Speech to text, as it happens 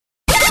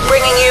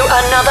bringing you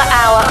another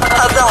hour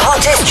of the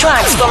hottest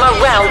tracks from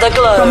around the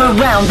globe.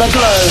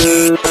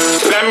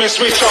 Let me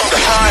switch up the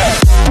high.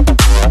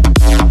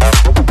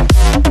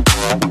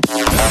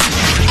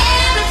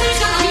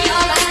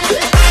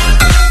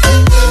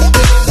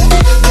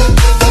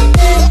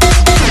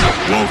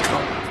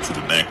 Welcome to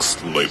the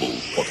Next Label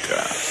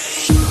Podcast.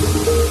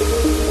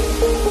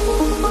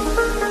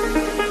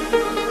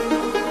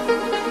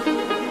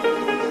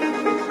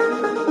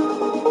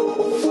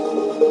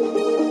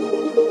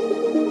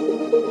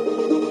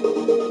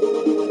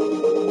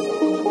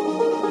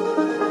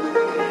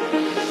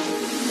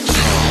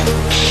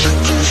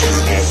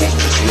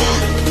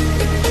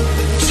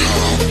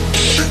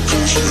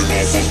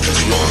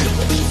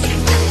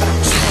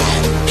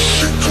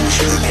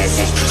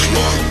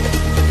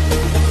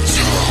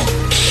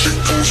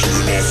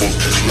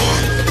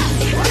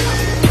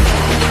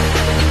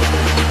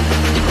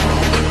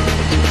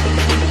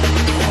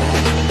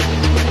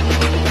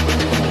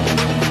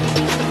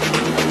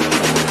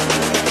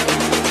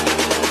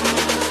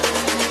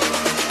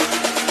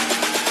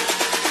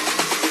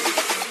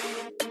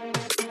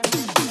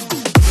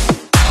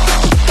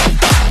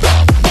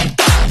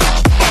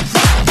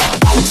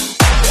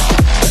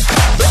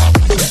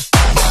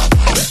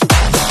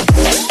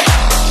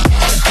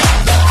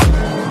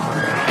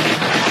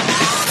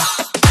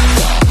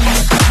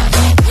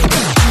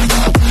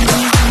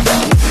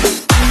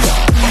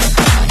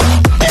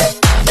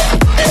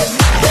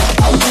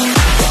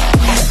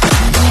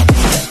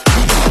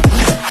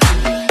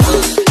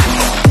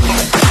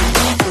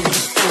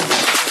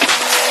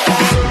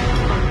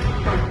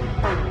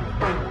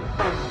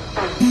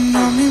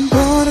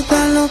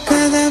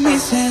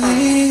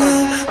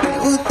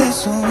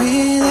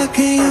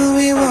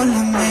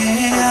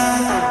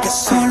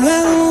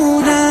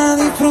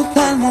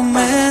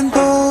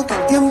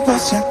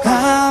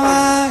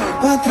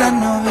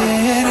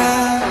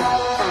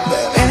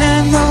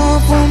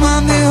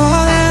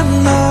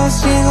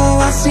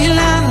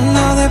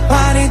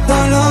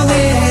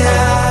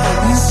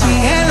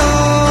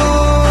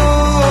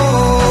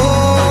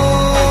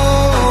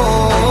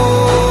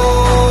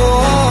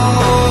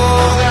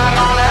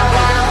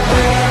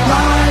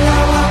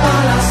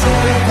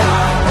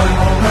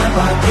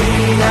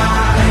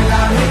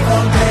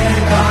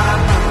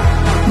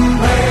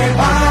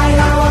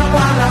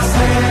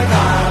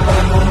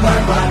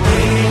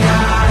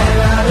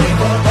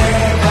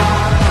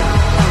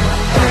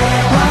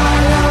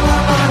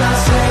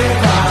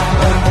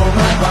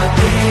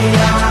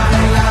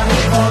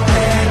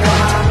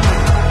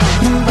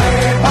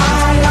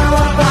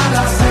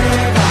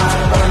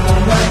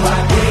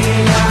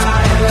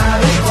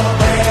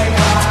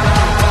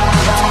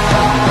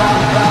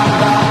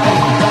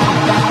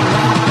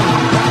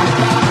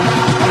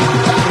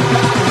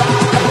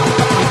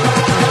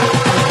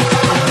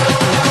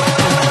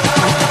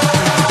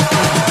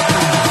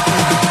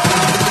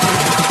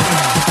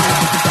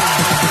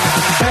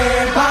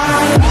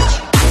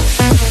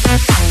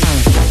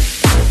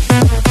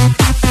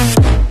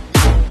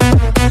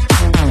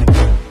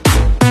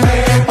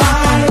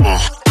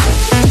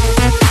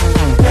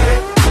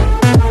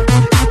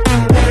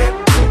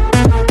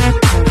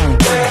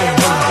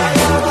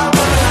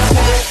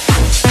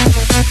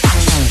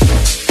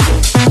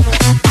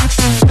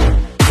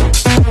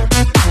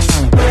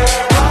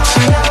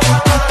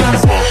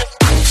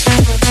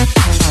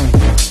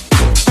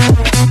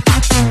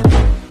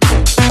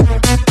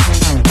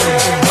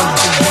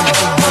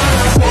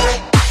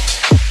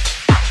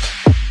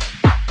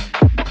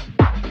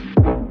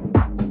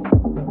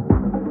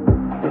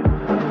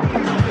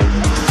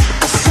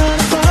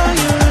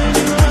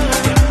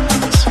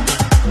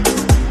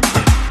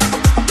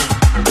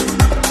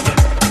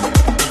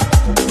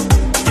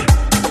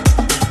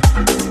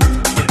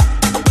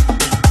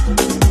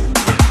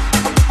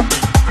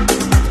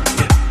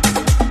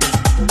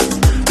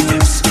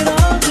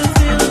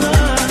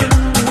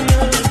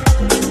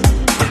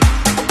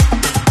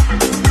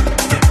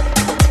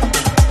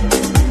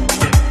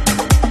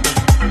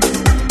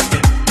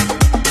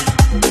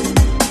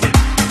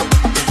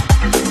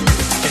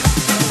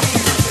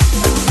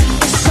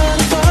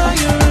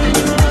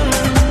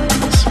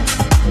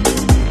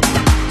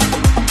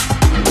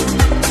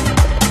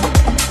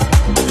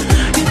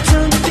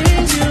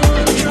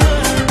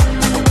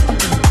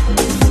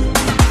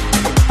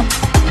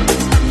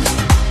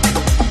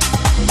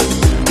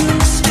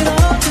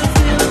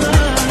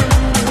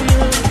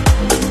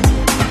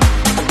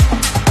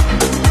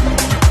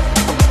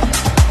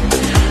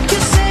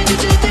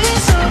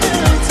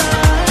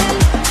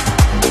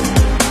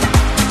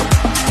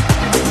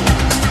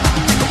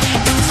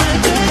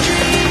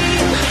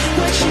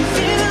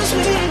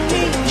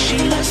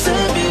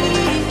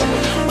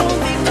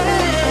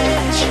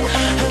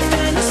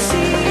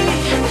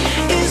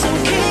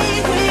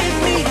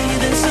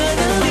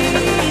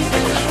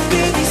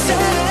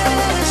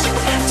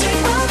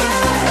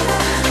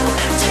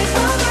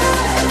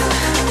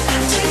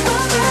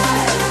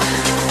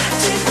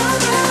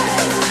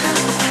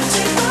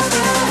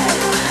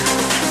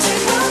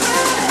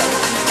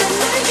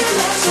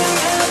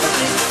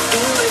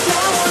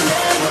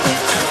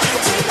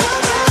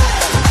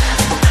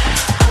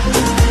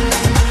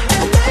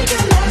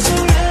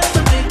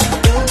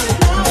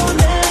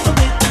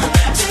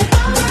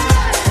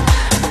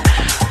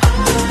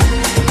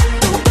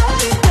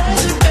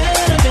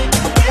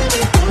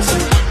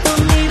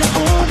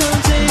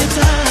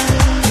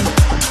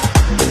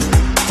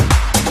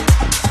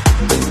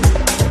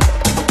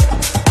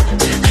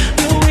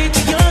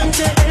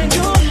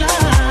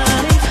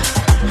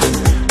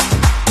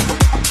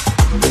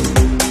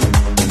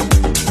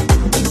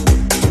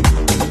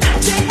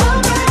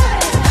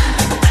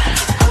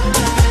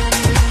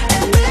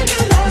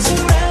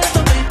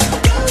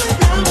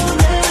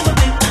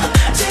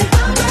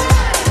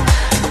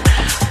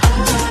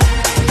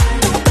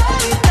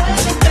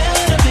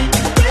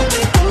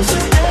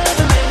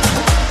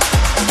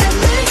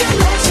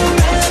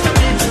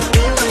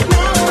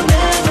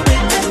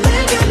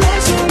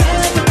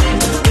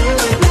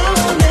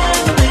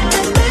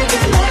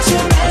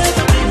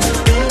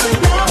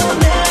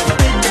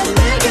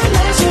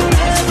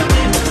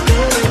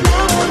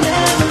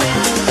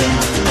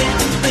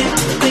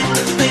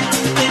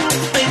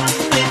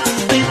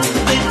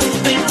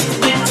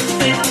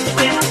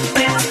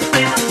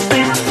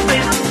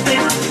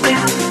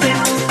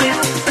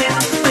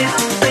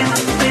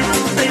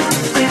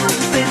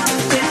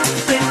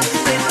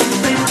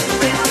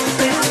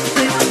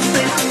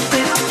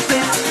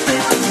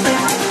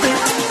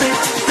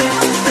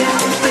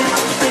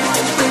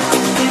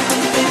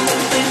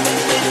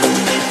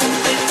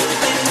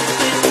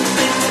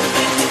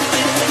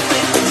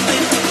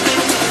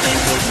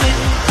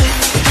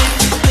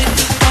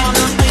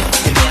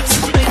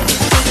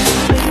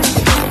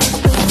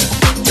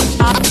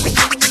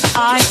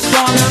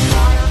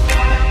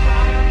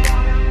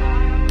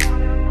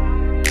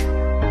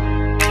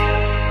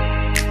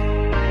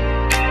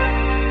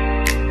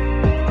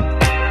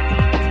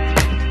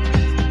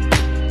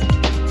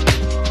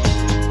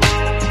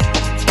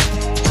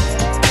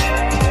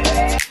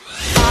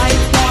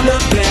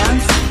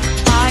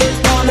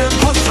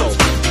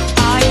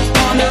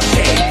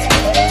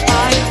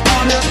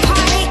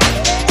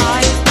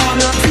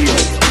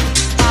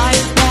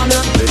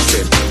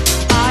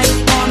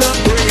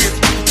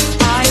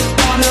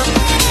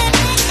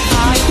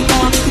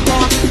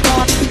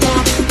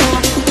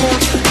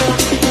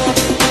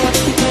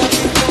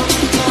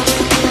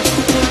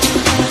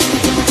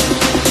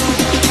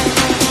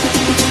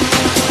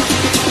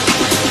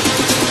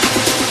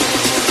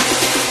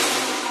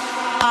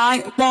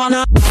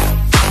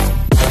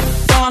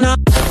 Wanna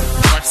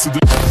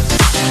accident.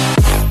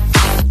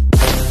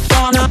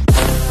 Wanna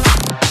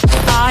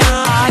I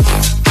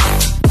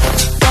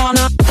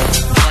wanna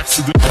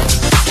accident.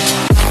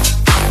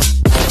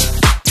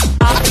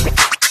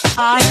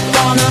 I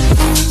wanna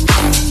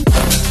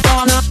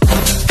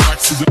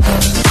accident.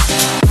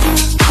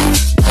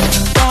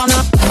 Wanna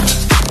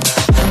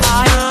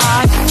I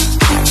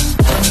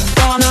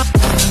wanna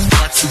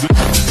accident.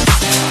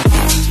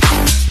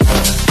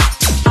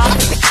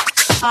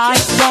 I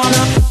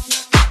wanna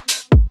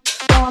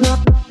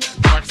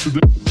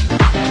accident.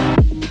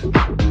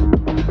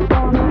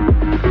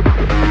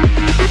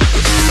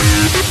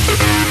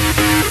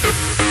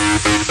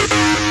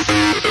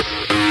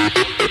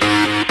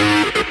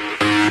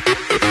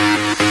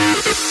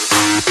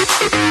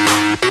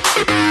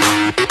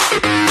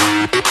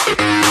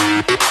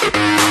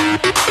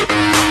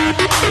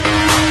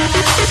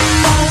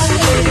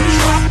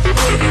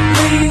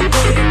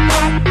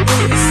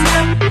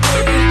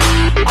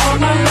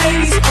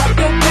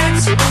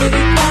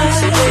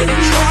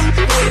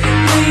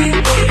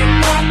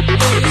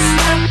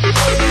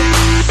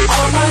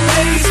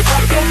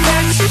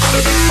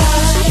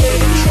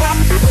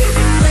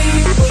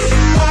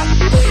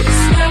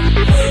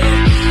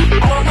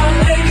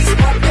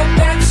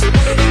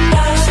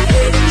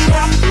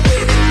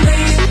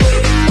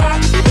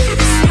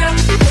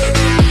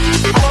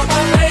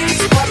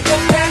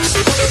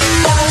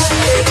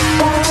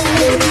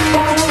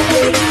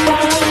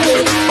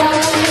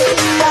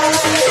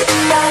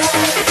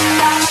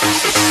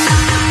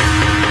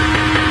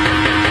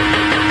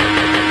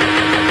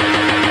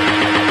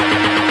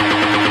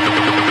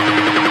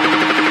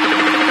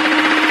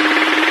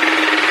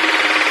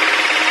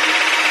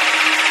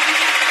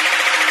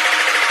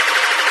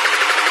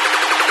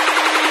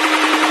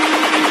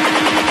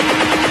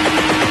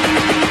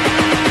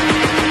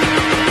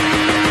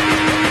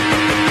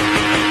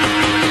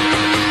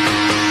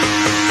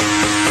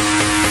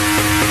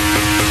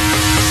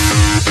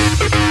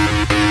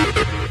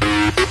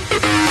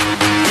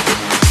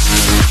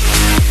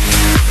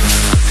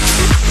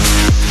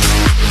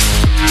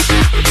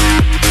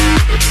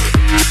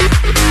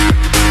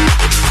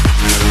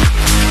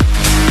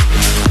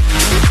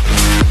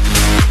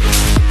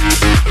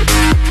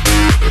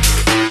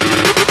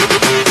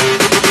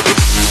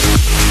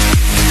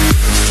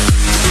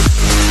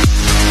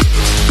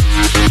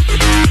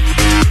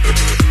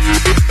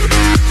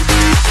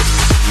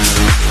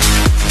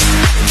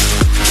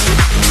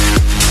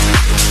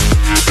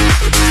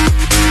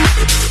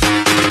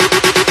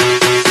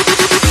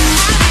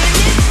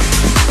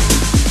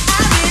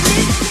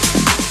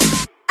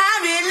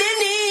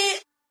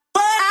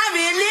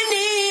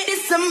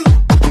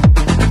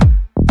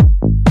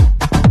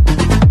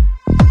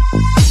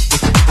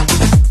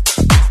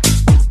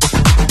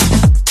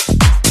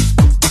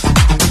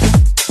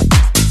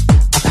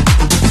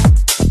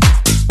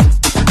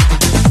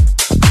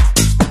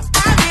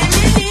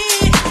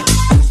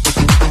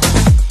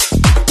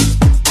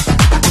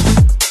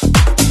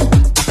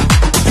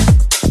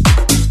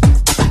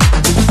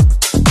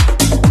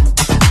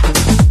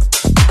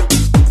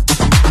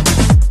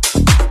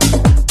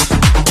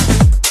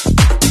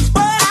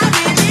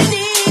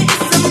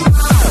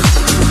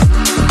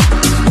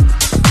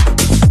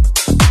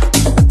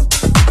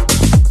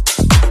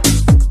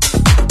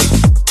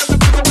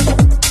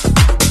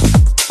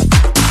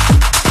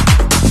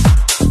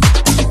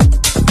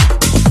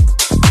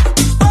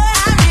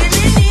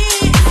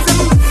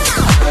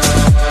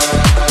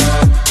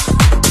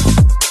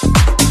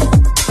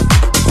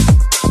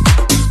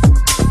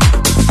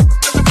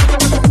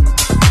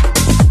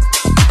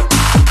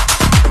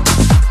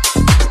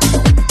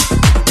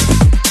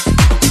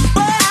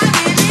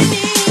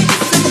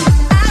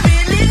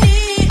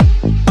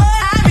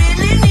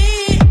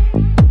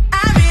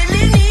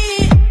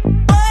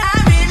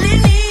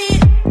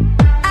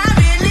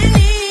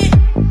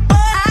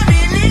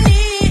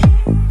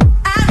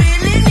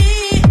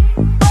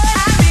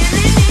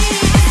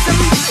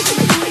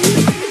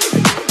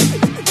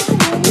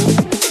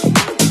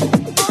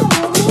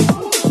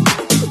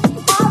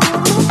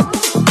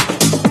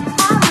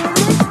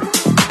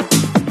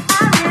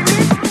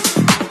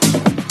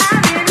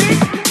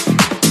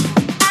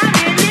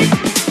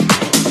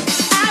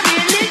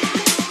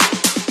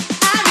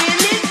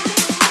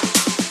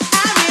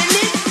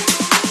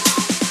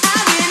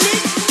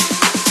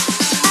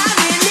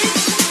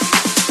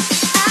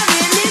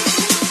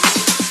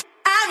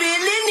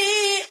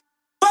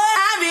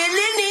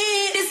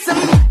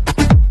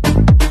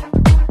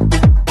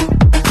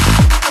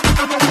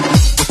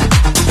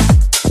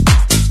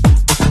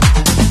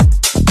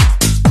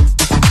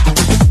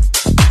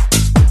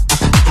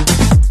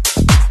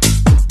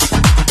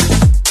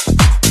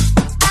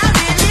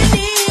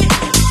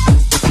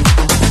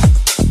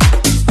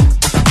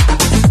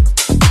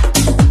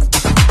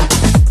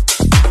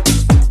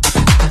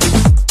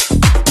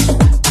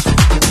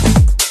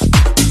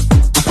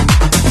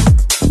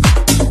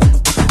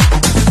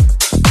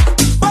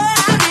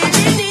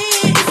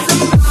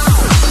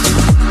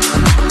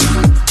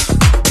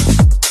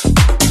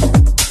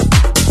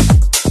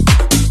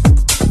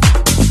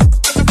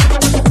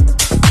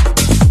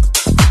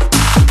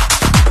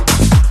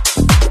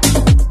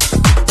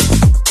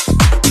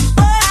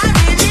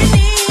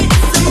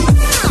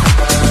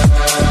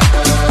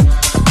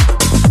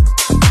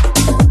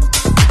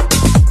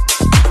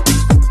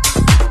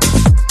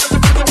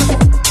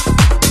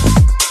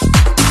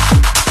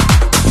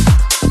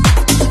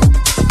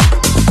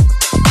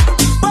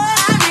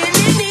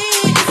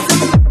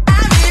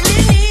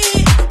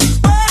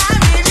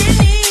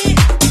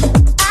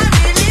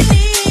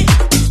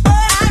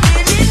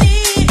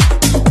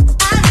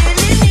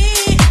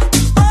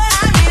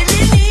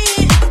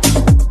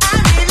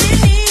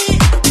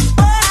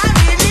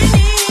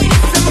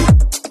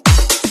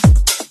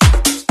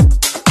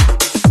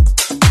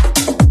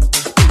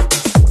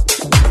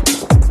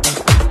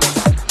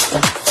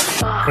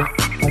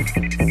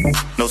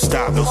 No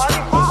stop. Why do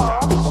you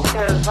fall?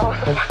 Because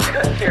I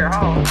couldn't hear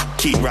home.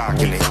 Keep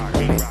rocking it.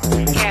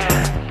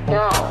 Yeah.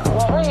 No.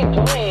 What are you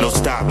doing? No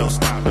stop.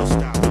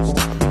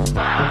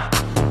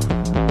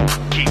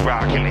 Keep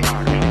rocking it.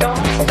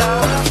 Don't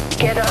stop.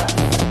 Get up.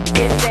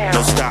 Get down.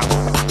 No stop.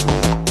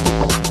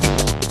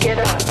 Get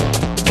up.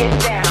 Get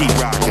down. Keep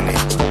rocking it.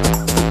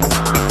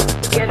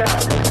 Get up.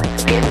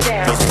 Get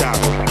down. No stop.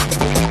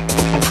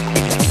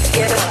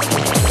 Get up.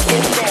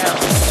 Get down.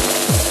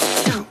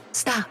 Don't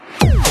stop.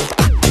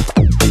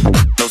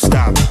 No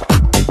stop.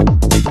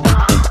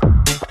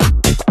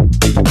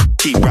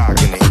 Keep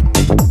rocking it.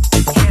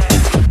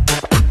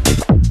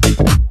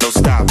 No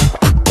stop.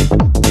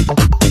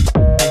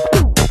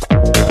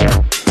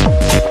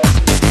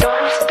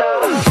 Don't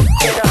stop.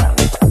 Get up.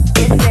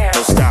 Get down.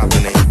 No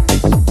stopping it.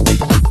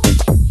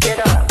 Get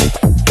up.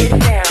 Get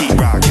down. Keep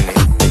rocking it.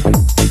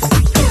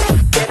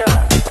 Get up.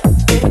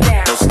 Get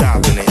down. No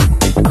stopping it.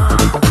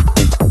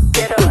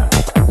 Get up.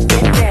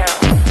 Get down.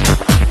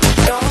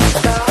 Don't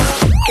stop.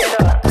 Get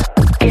up.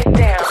 Get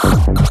down.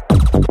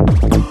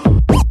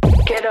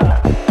 Get up.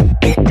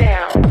 Get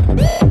down.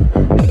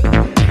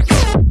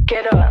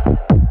 Get up.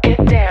 Get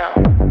down.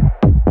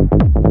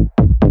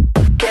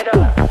 Get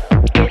up.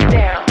 Get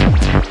down.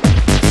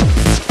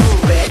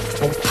 Move it.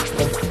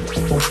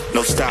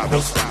 No stop.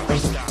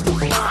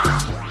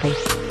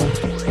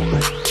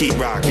 Keep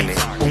rocking it.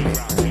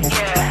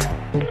 Yeah.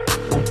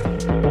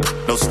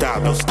 No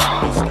stop.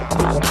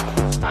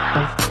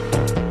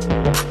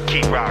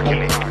 Keep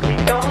rocking it.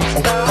 Don't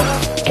stop.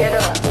 Get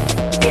up.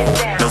 Get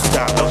down. No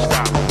stop.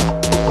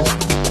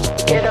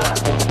 Get up.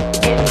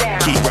 Get down.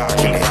 Keep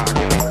rocking it.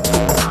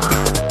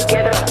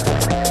 Get up.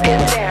 Get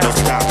down. No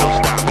stop.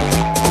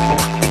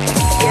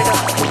 Get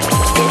up.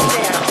 Get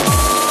down.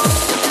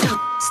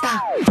 Don't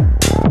stop.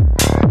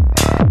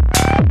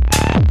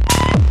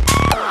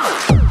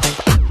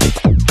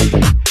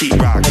 Keep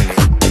rocking it.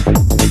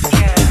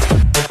 Yeah.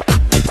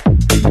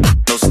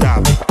 No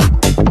stop.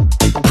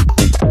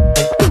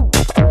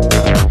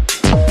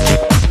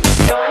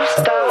 Don't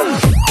stop.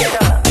 Get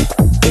up.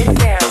 Get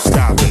down. No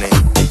stopping it.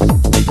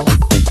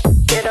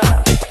 Get up.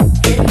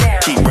 Get down.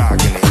 Keep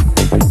rocking it.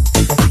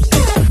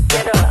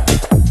 Get up.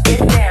 Get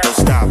down. No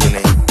stopping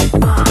it.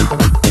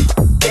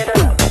 Get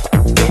up.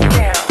 Get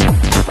down.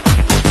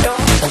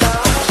 Don't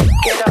stop.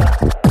 Get up.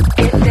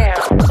 Get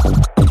down.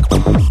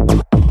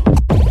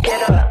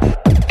 Get up.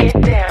 Get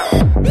down.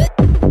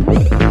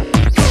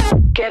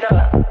 Get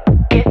up.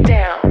 Get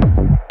down.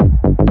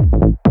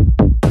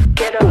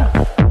 Get up.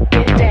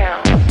 Get down.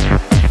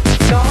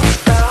 Don't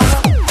stop.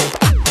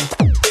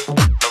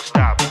 No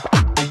stop.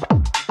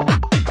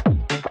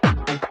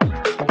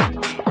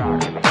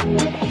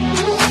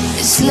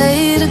 It's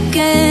late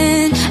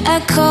again, I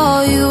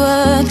call you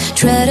up,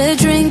 try to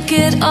drink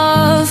it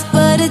off,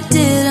 but it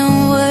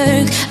didn't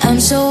work. I'm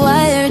so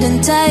wired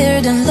and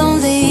tired and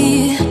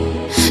lonely.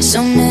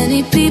 So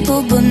many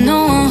people, but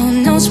no one who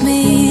knows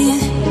me.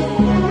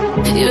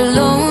 Your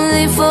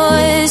lonely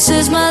voice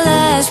is my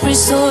last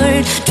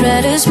resort.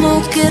 Try to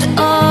smoke it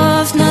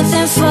off,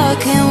 nothing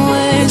fucking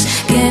works.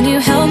 Can you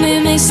help me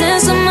make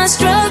sense of my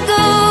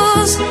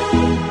struggles?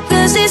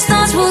 Cause these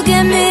thoughts will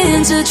get me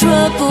into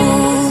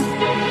trouble.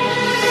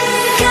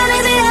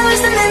 Counting the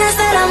hours, the minutes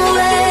that I'm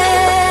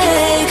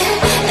awake.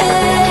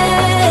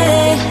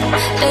 Ay,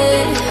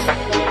 ay.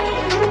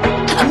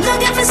 I'm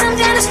looking for some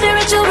kind of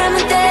spiritual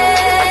remedy.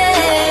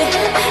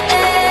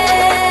 Ay,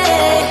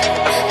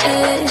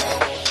 ay.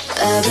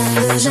 I've been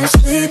losing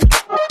sleep.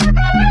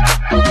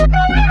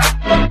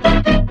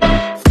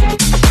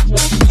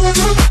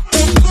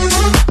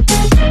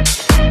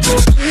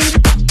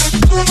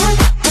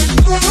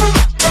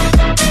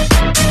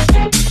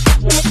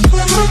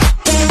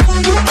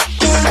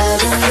 I've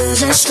been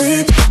losing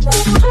sleep.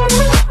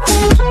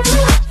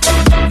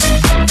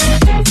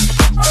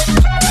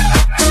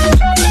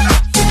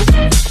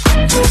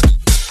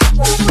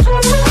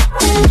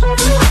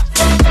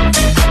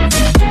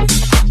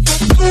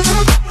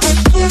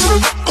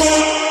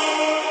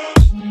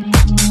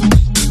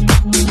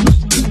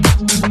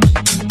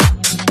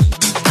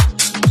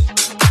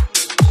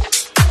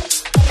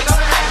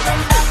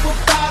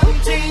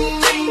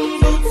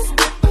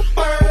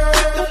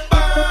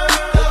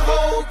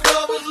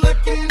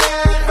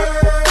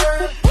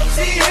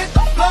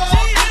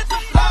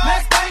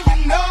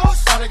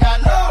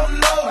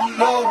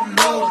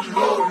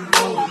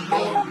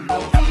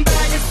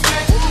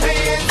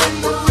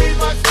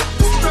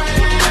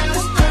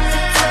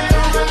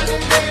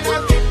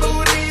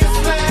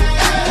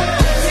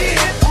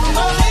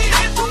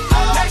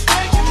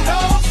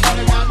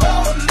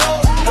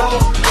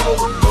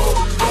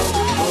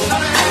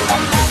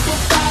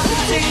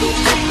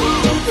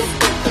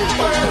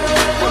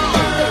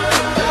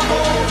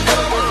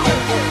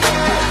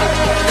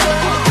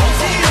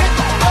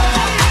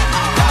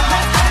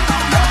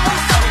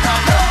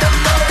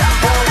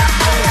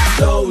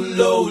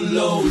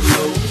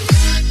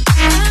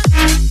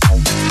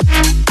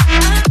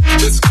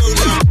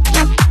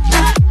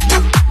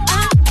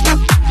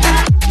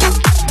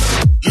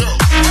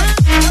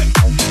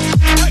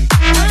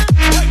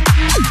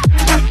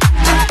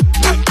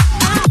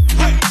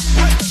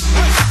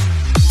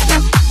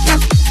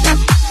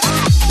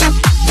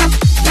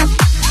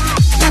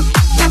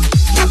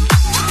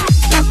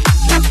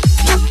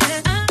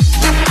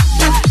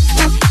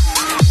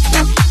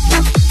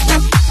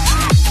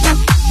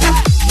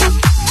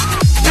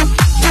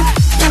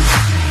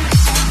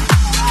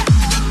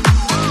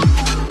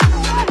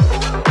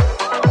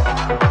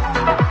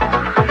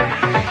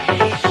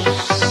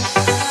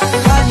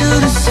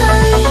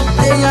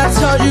 Think I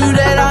told you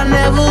that I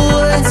never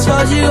would.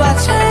 Told you I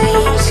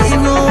changed,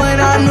 even when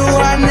I knew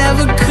I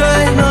never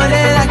could. Know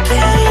that I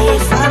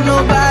can't find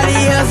nobody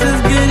else as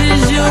good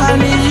as you. I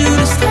need you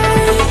to stay,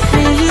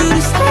 need you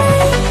to stay.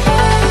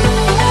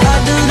 I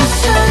do the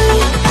same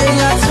thing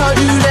I told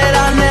you that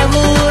I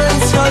never would.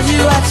 Told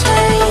you I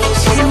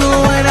changed, even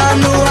when I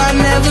knew I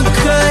never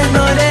could.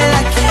 Know that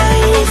I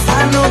can't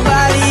find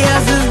nobody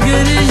else as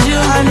good as you.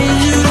 I need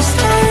you to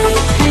stay,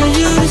 need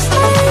you to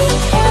stay.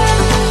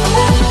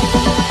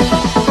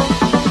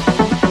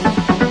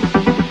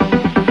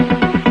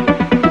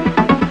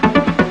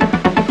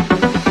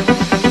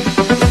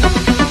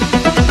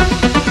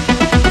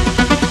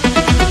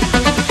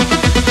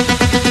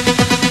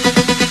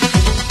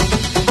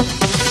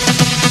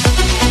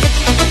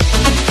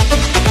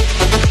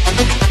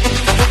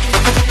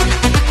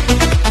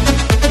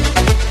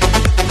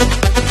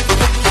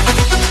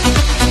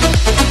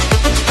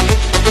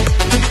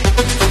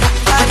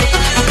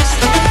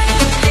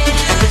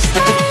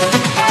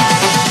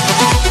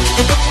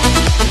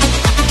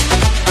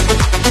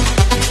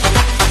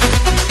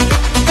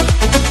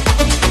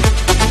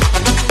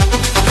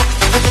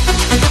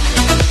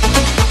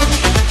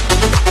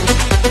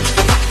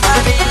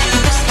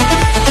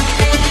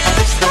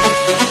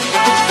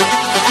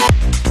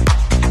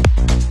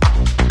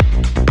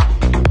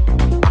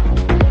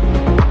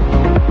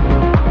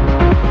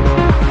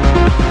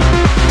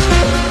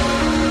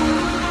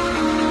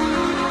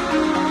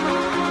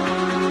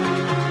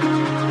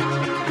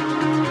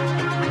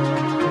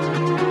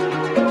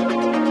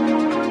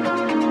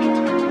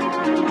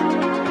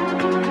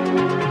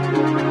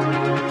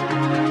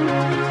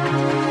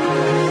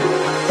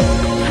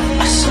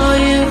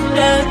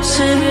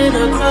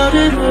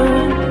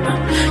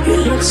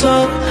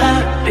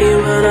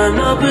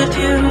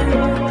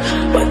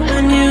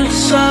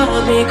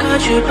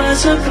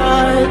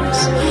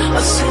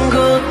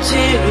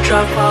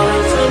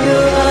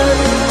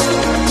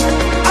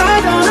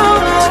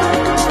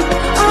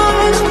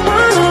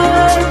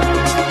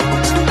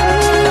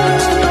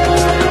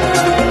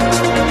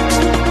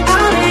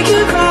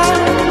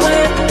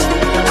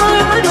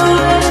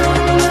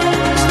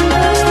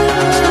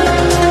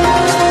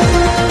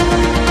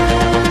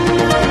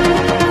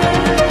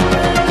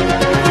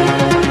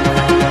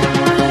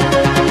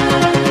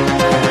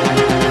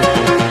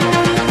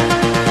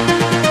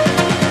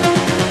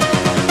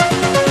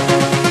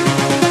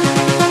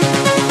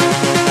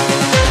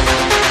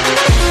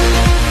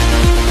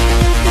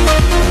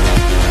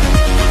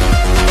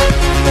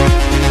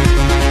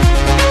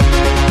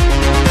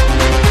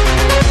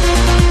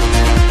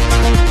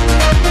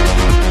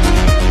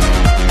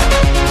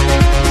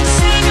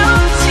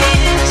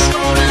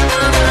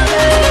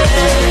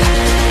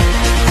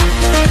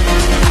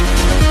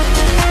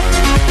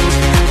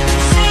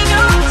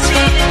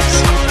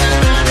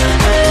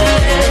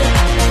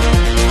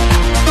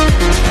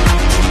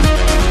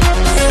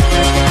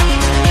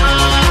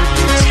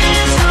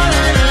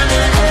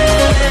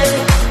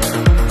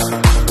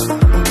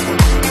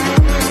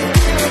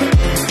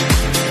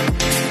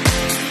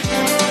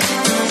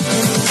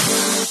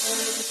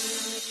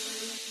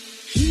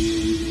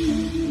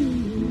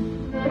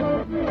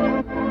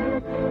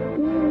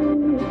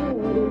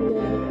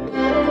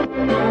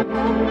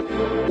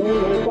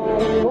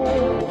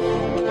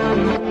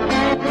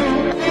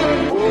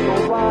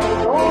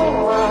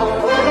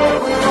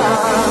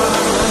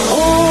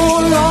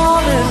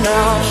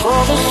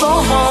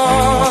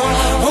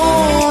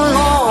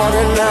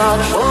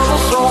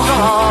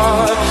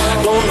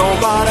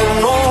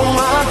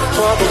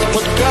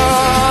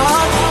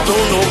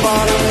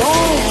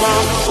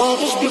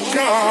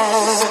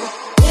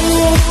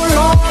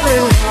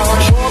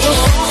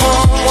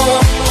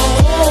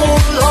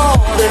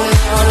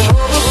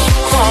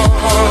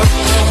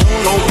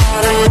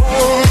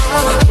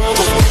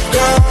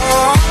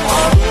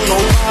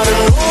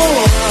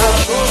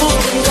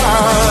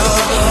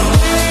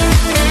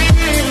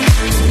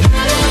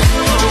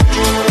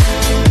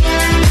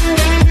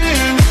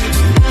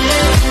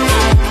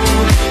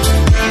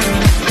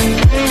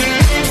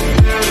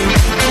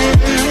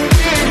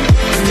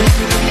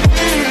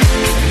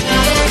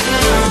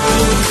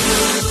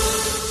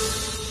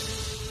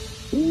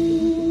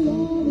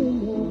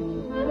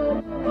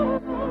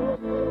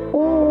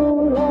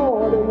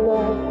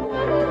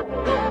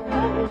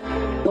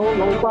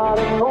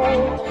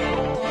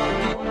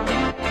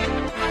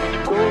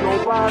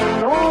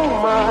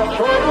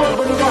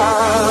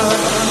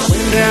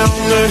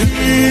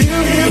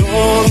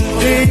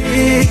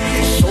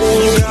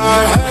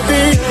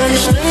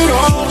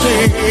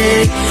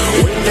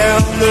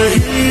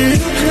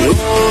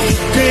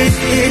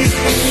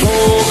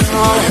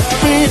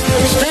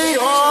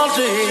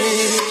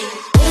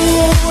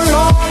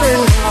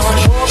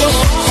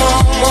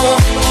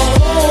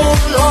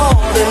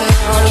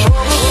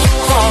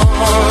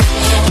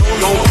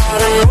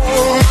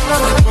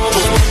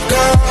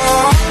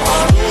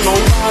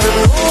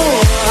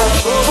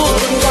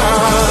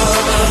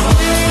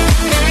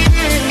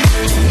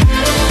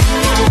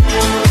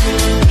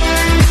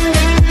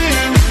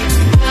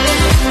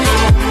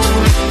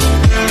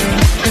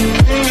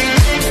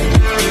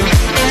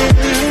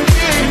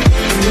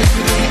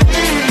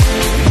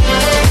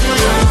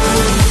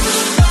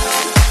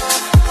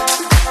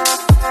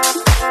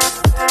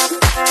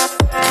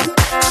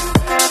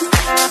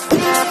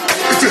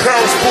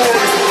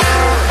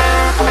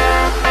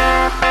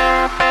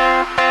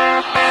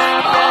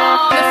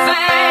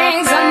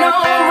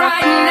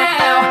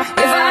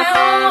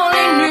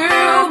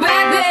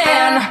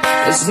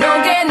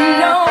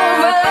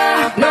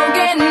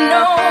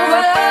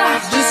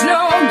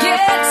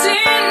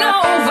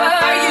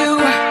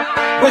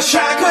 wish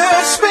I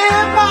could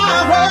spin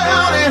my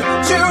world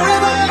into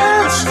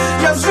reverse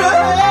just to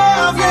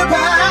have you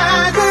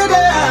back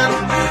again.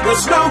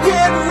 There's no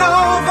getting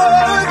over,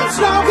 there's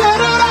no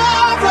getting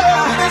over.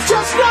 There's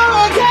just no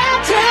I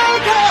can't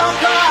take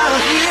over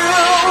you.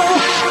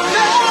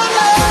 No,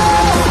 no.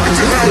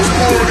 It's a house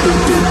party.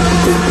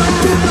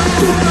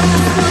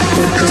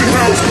 It's a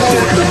house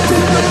party.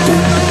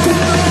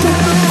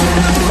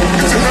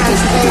 It's a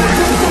house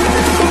party.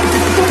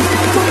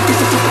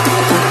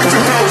 It's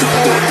a house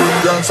party.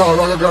 Dance all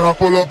like I gotta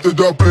pull up the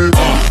double.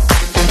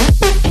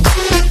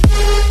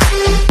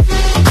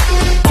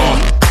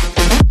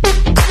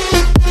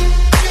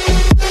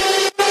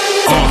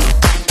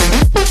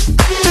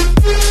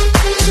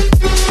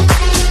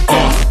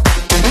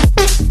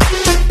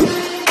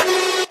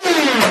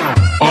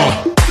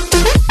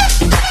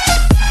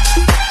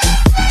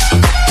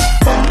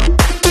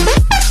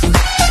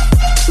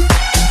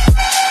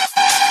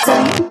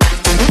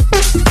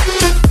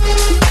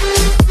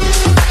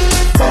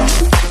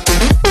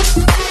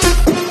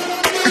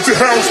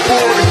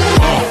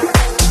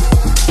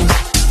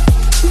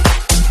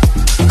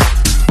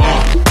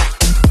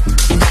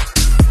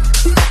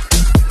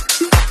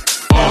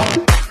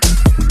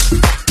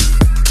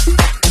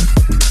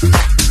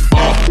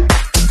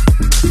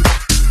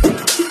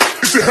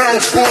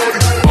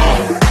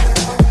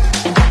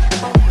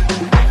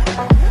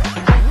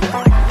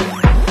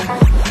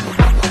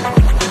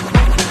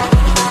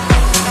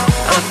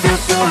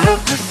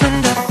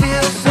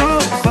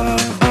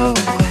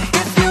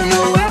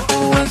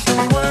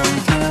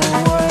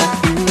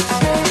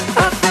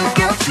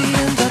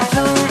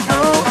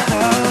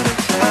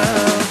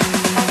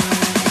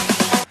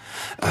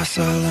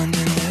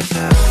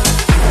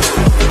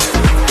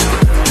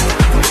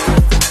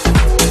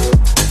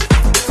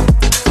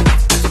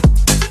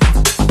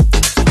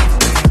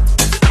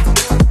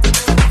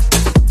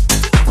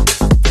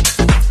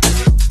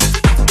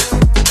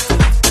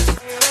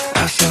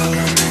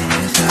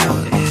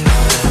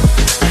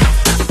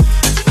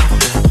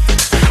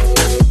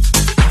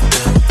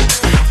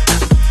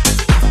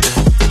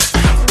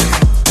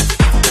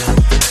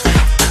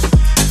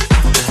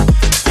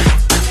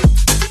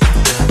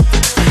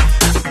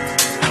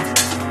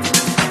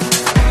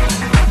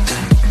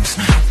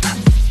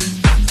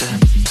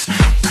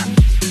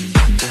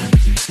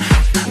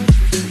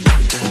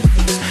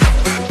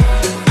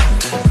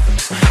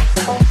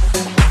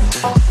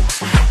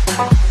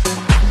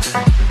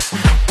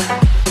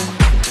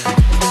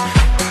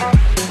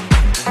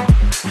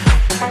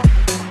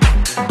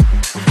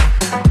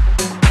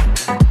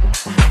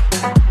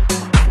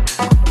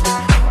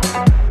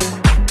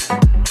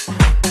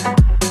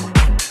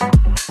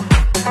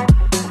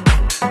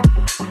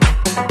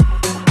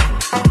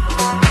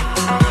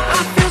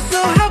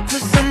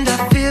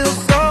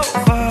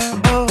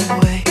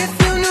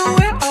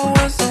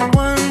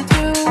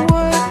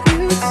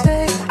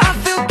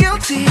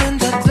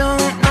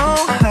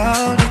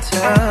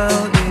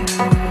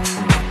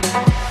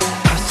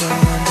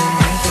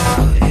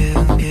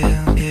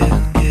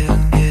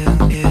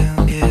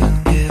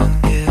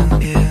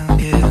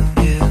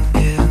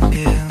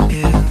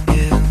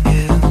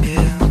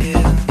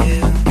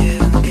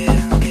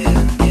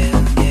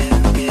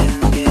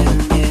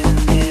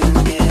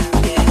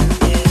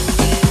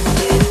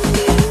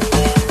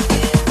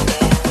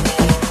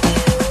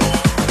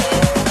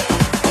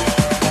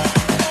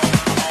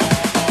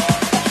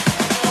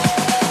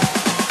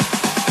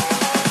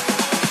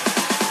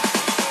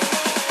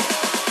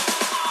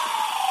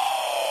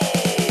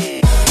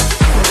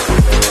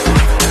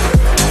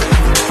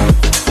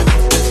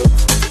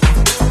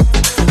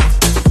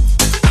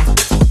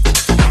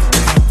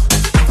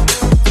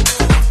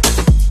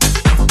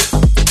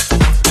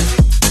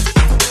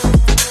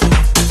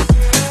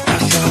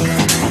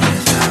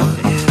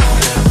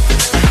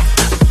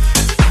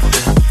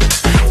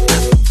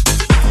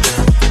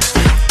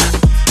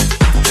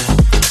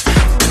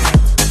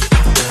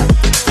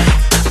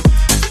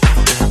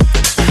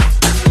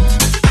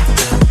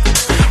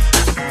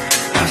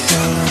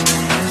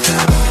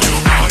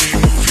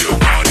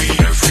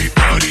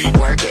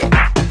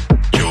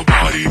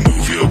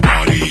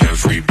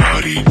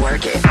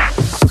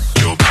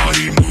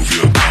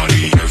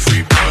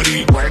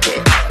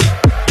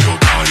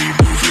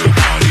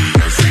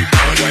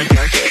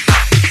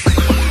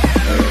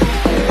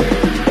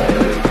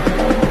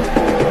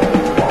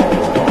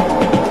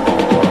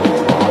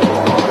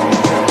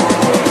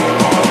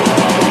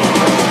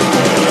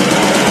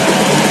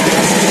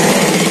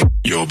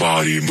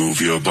 Move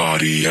your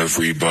body,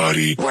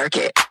 everybody. Work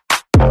it.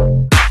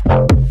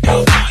 Your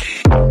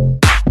body. Your body. Your body.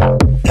 Your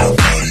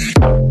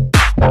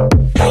body. Your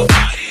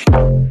body.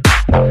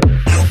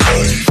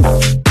 Your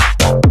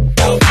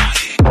body.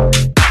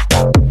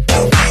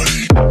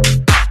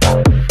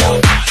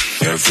 Your body.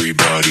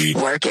 Everybody.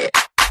 Work it. Your body. Your body.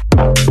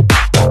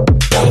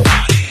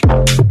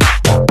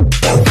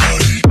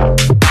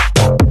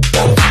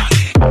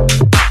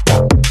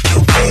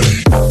 Your body. Your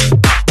body. Your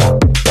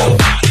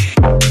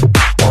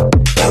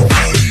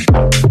body.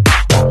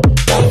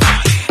 Your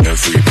body.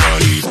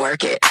 Everybody.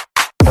 Work it.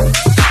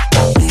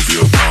 Move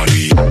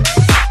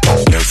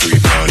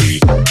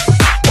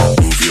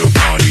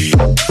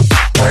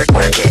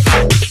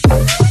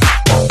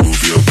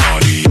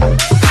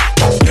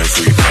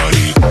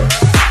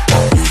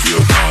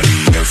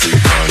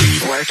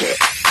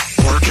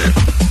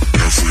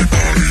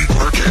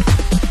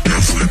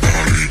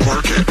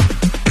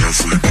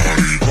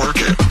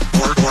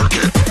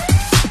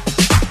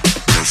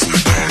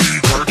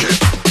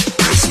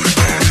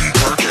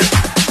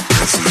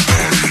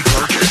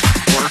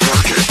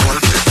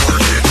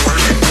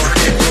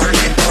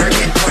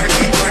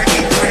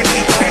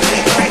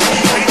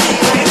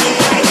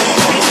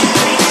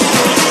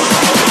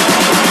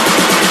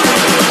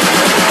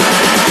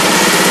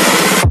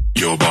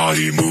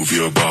move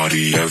your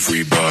body,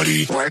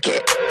 everybody. Work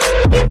it.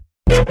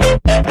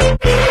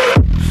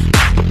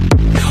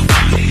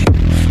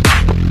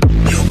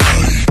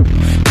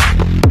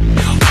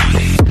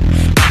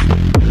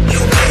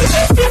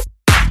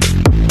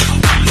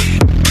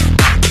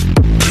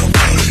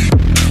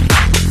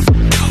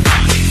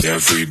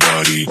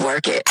 Everybody.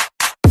 Work it.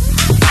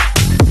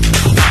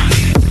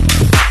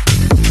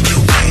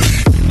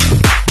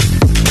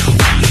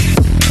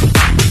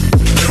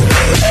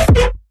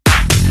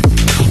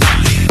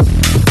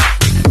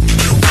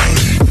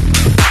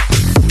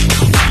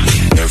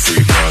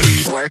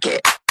 Everybody. Work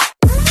it.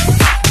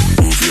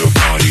 Move your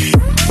body.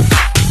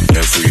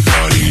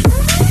 Everybody.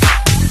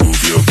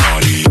 Move your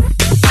body.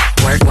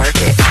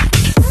 Work it.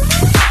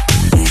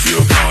 Move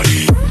your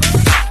body.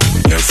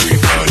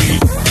 Everybody.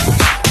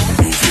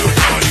 Move your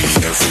body.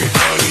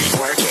 Everybody.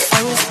 Work it. I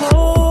was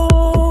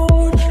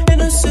born in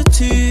a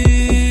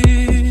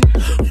city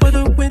where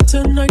the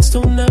winter nights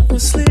don't ever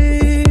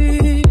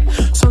sleep.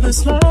 So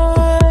this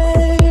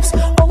life's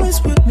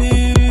always with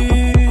me.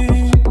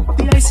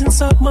 The ice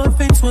inside my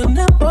veins will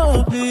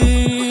never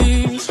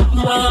bleed.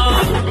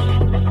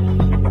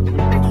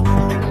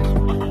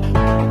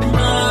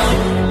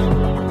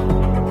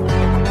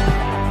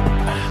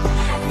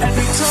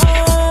 Every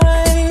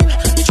time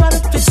you try to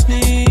fix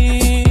me,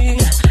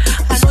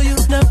 I know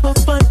you'll never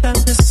find that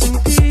missing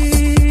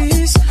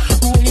piece.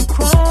 When you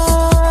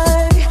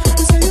cry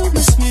and say you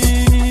miss me,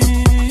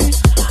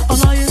 I'll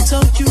lie and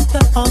tell you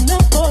that I'll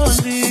never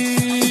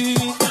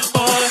leave.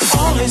 But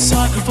always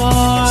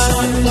sacrifice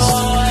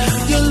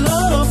your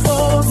love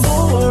for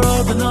more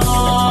of the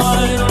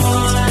night.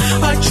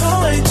 I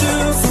try to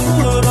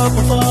put up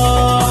a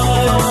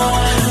fight,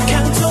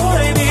 can't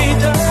tie me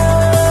down.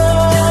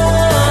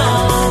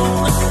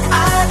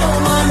 I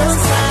don't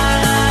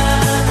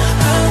understand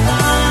her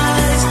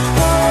lies,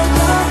 her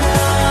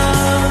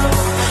love.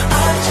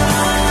 I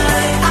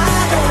try, I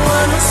don't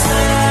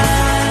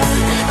understand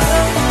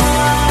her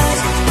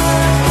lies,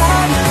 her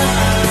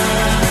love.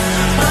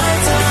 I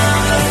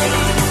die.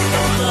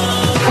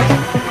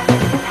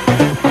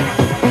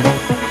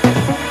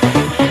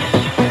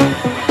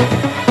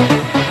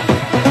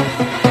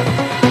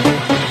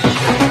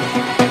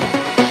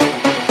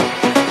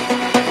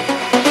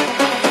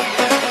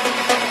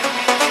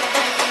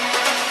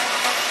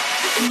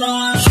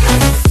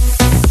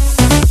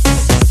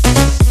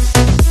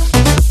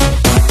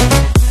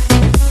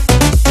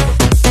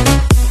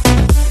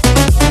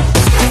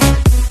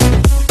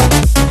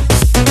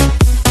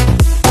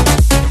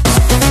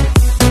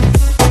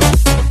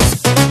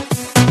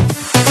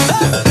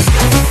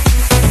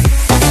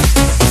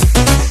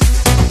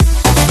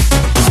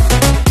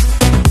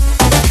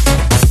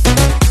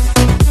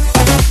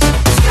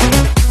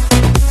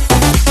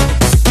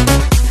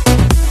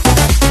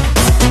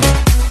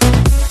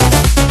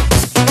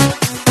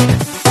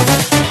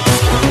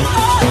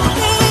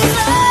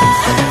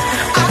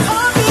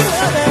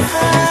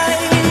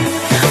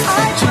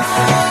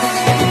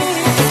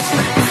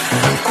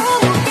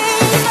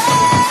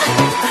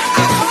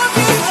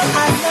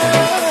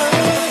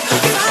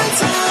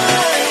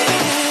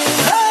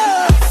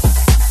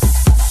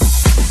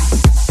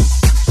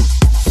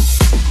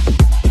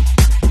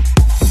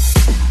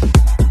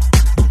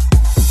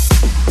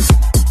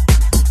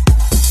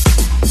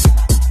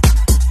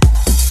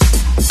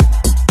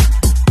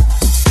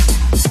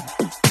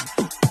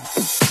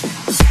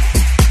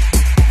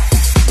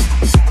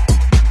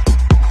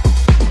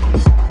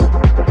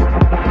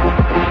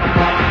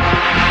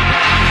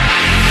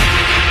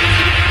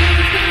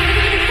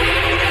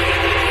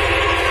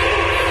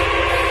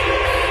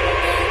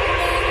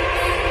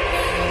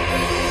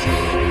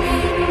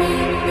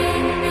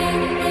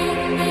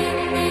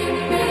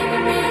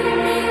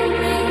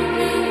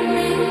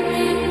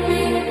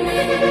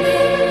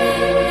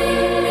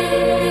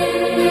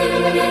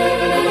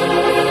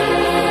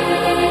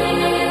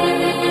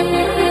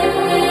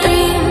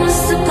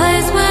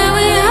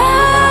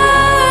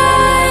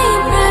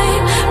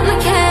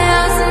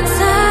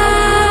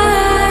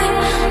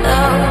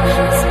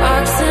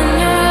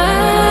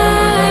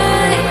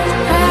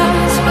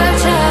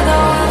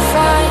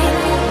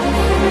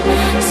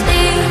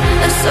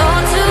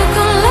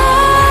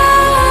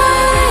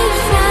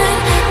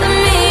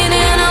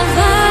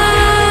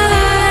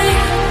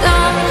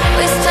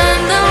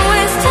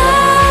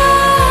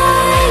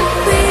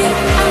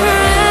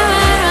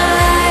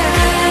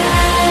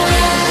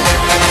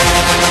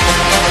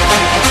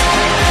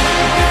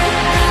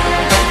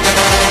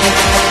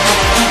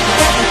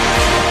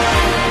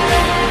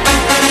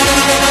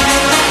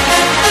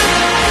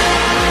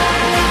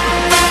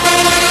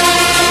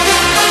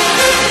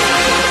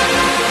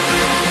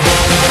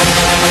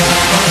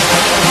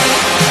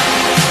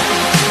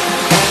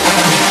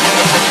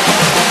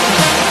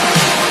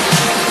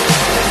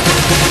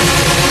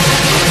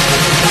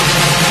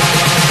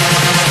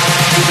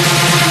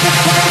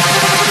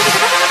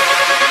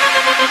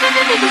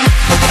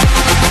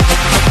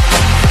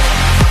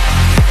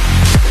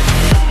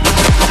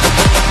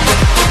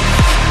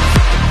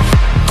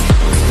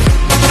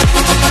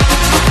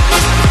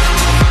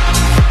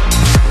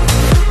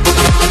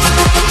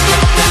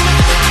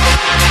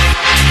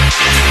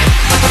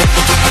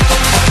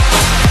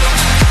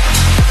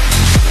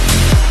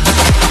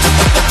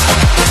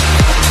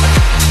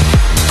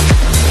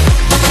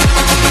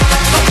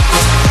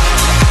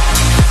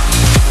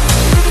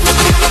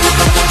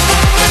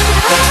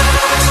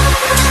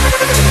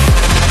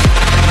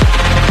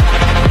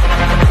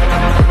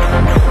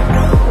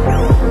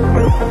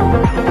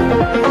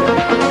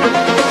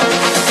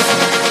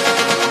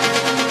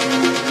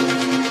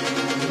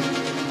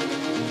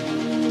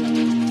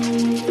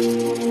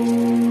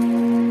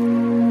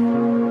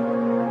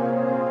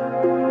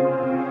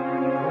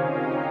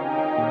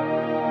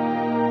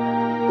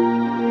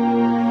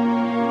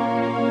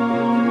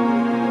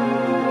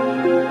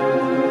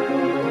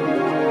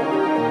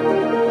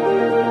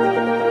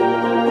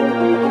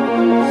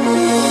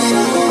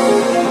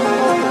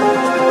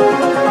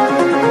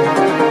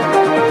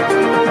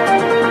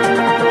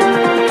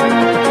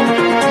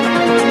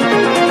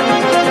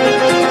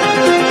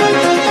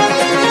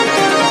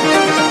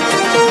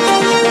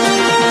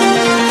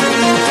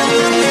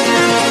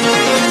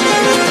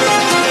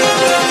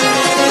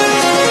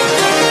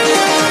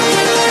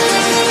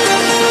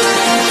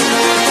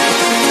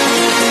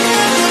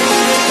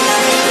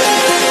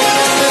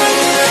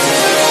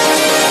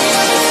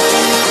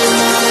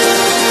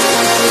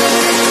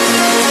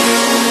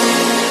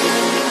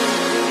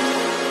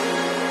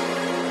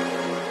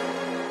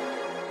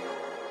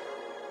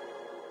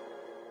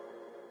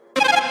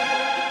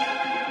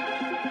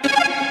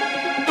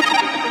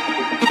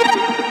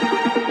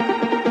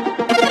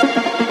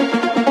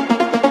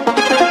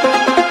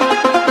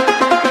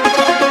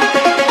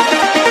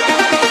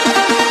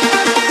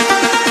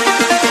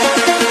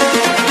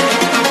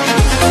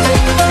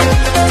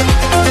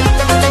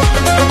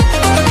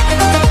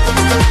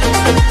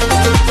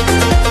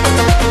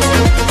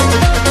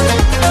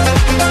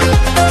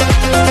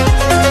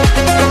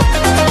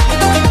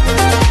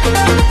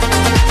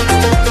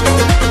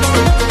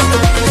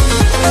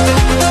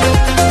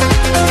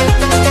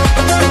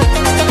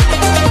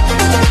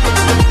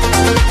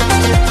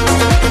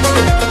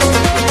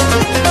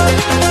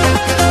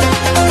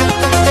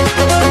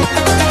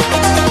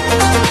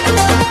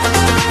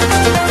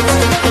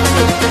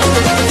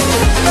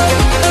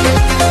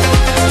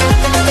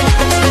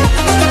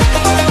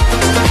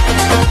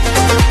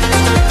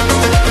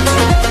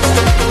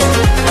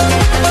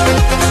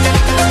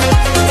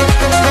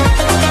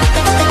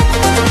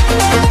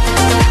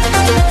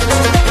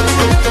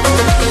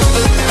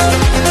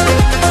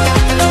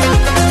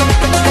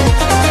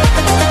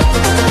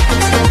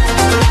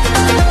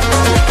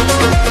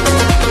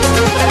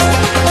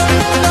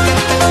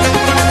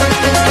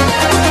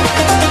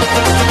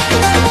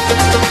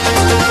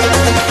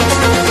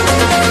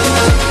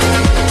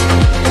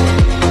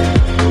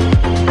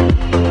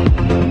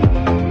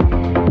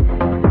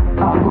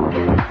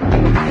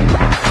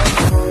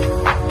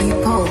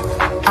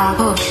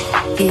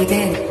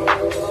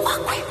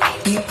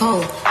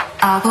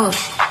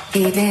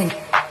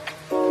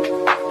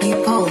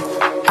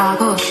 I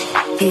push,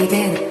 give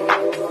in.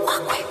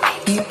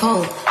 You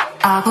pull,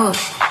 I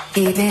push,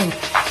 give in.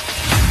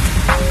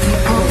 You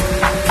pull,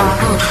 I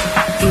push,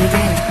 give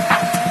in.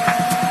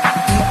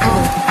 You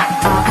pull,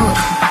 I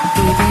push,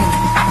 give in.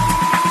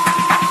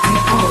 You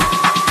pull,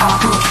 I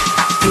push,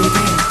 give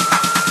in.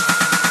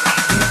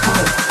 You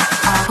pull,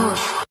 I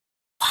push.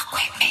 Walk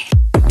with me.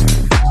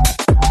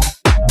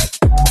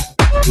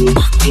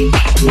 Walk with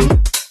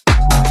me.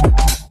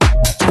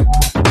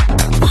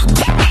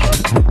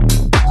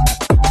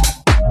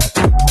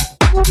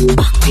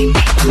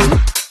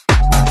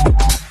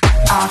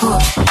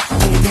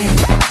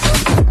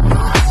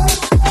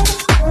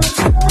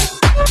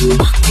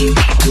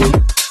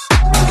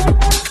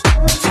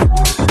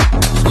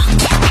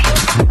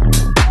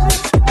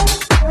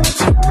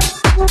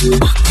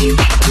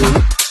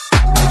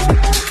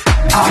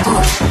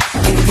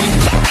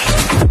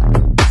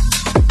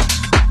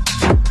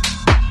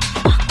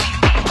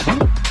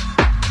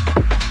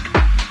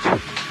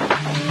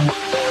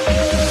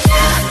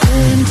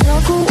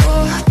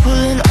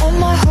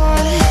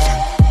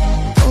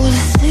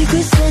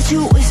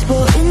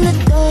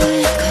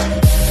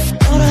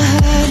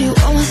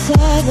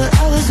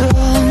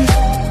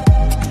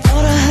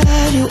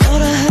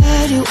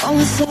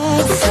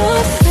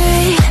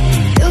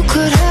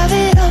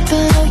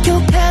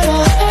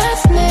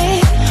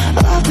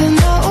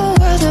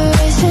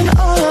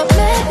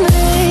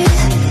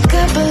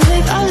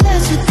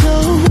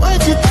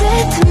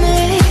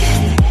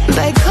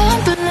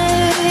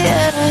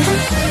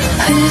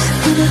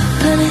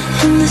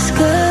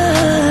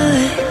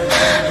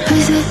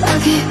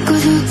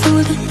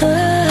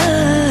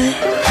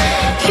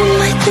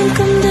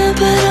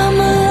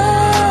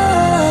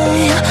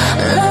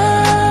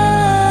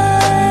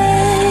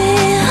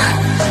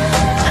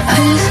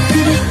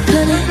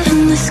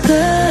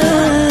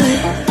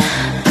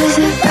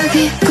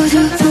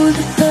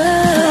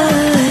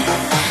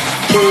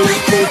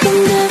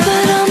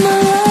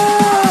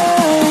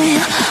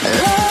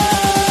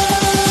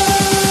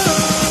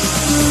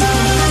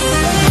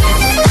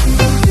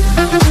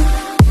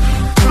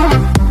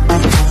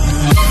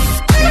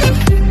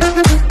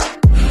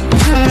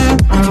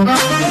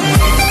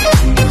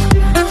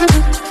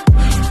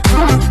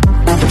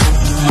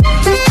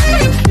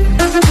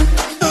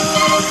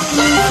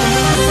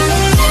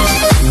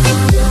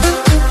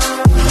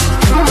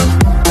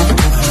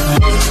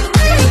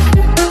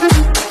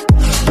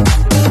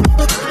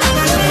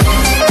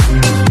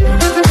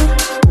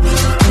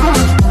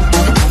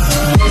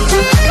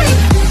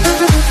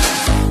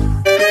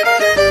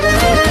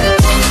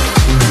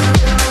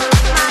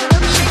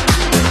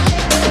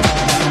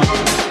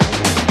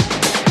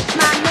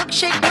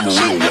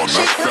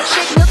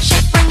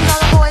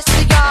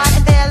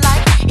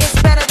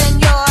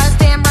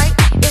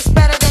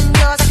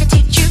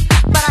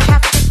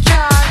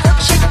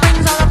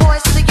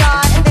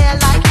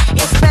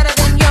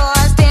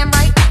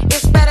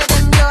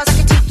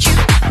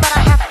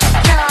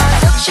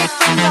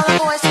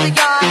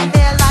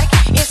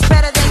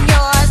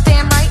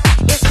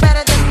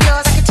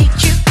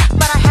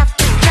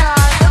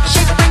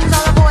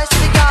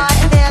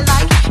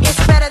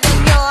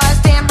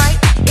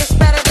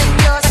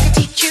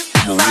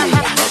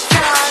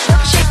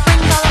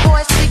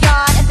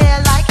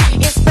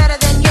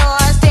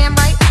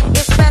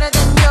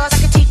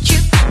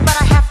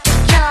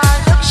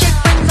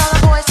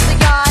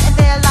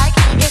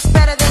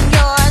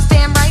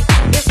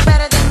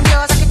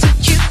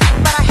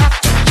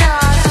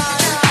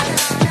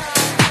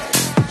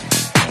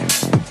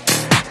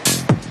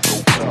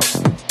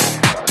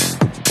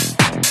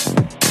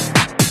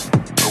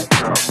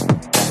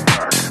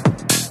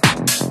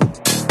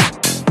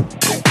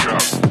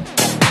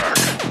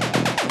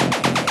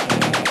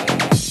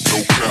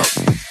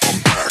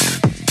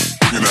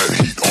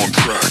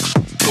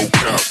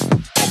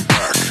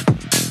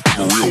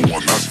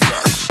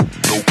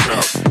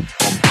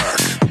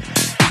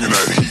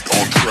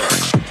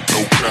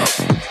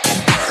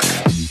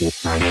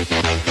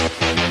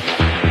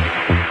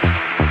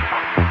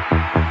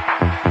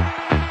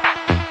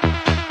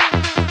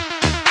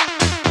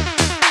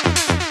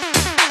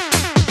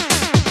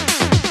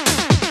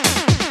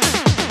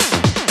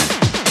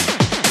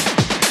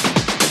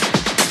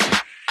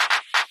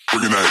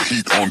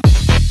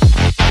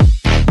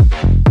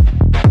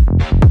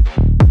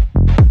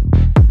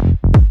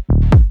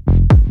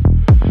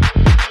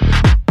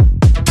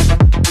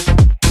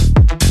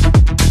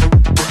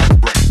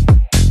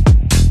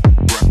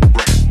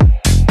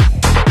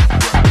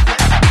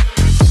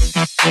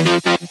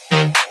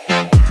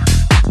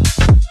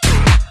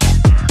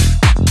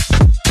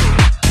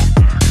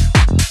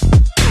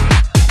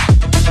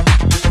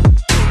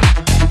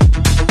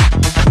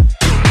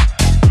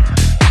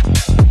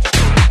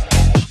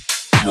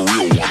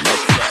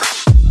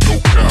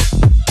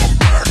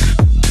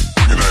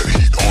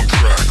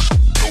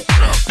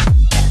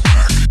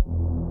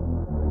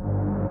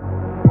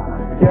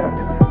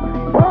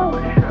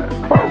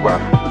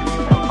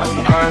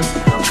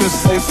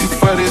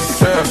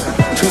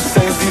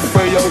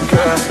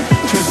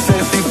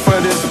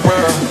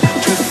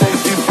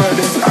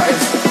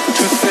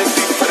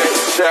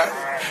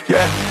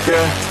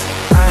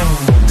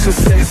 too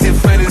sexy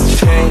for this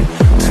chain,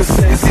 too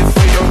sexy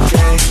for your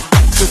game,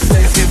 too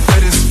sexy for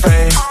this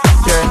fame.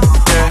 Yeah,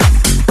 yeah,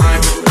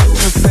 I'm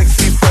too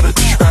sexy for the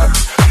trap,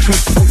 too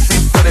sexy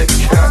for that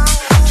cap,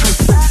 too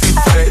sexy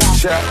for that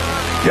jack.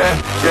 Yeah,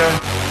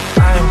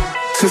 yeah, I'm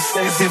too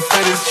sexy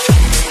for this.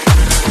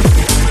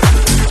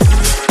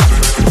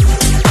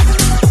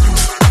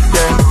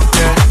 Yeah,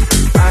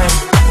 yeah, I'm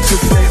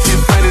too sexy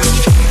for this.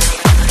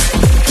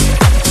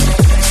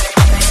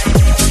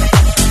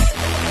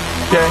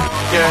 Yeah,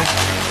 yeah.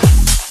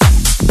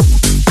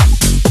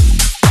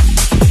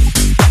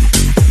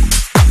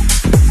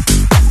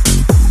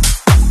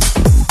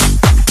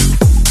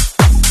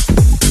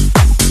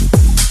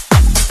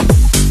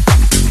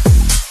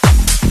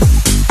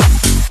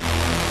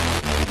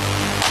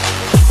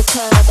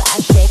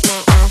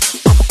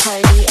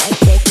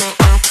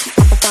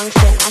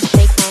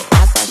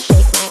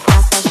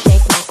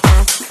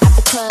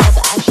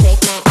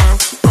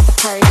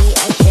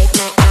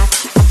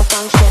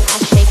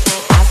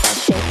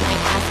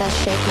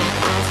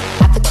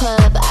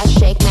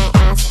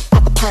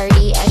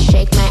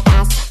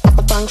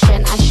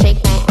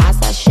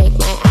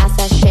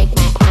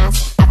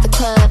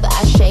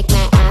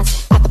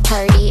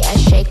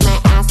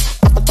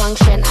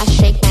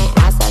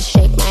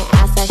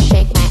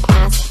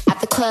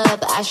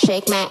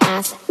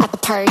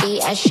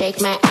 I shake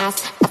my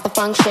ass. At the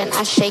function,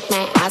 I shake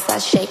my ass. I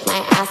shake my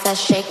ass. I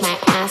shake my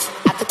ass.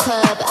 At the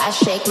club, I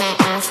shake my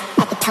ass.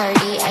 At the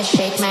party, I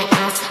shake my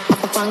ass. At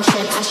the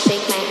function, I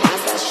shake my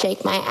ass. I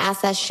shake my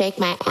ass. I shake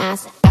my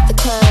ass. At the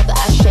club,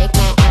 I shake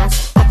my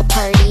ass. At the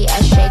party,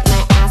 I shake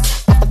my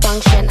ass. At the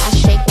function, I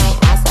shake my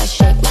ass. I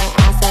shake my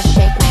ass. I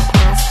shake my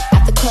ass. At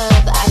the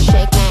club, I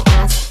shake my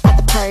ass. At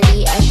the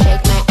party, I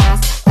shake my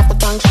ass. At the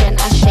function,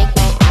 I shake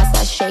my ass.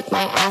 I shake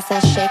my ass. I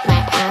shake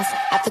my ass.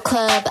 At the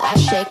club, I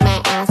shake my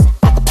ass.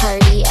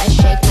 Party, I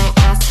shake my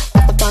ass.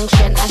 At the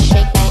function, I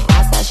shake my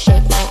ass. I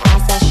shake my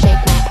ass. I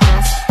shake my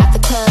ass. At the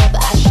club, I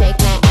shake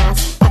my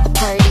ass. At the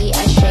party,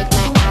 I shake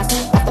my ass.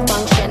 At the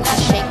function, I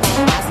shake my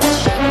ass. I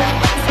shake my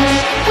ass.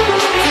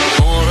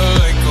 Before the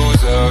light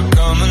goes out,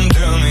 come and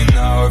tell me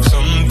now if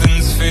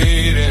something's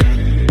fading.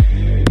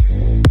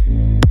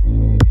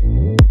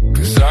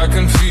 'Cause I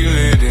can feel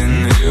it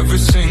in every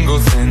single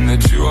thing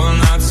that you are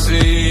not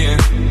seeing.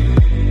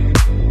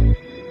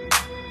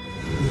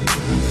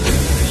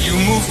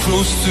 Move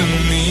close to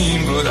me,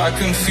 but I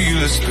can feel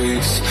the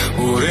space.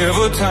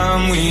 Whatever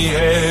time we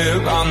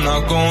have, I'm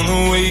not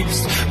gonna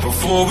waste.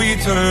 Before we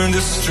turn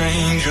to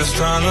strangers,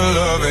 trying to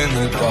love in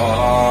the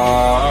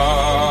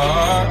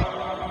dark.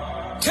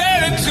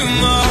 Tell it to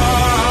my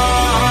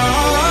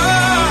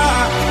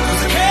heart,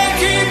 'cause I can't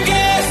keep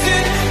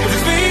guessing if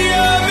it's me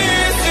or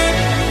missing.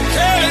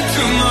 Tell it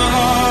to my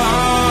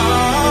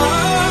heart,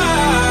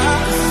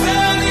 'cause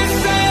sound is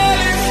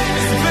silence,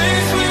 it's the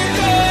place we're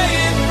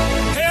dying.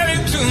 Tell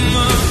it to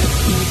my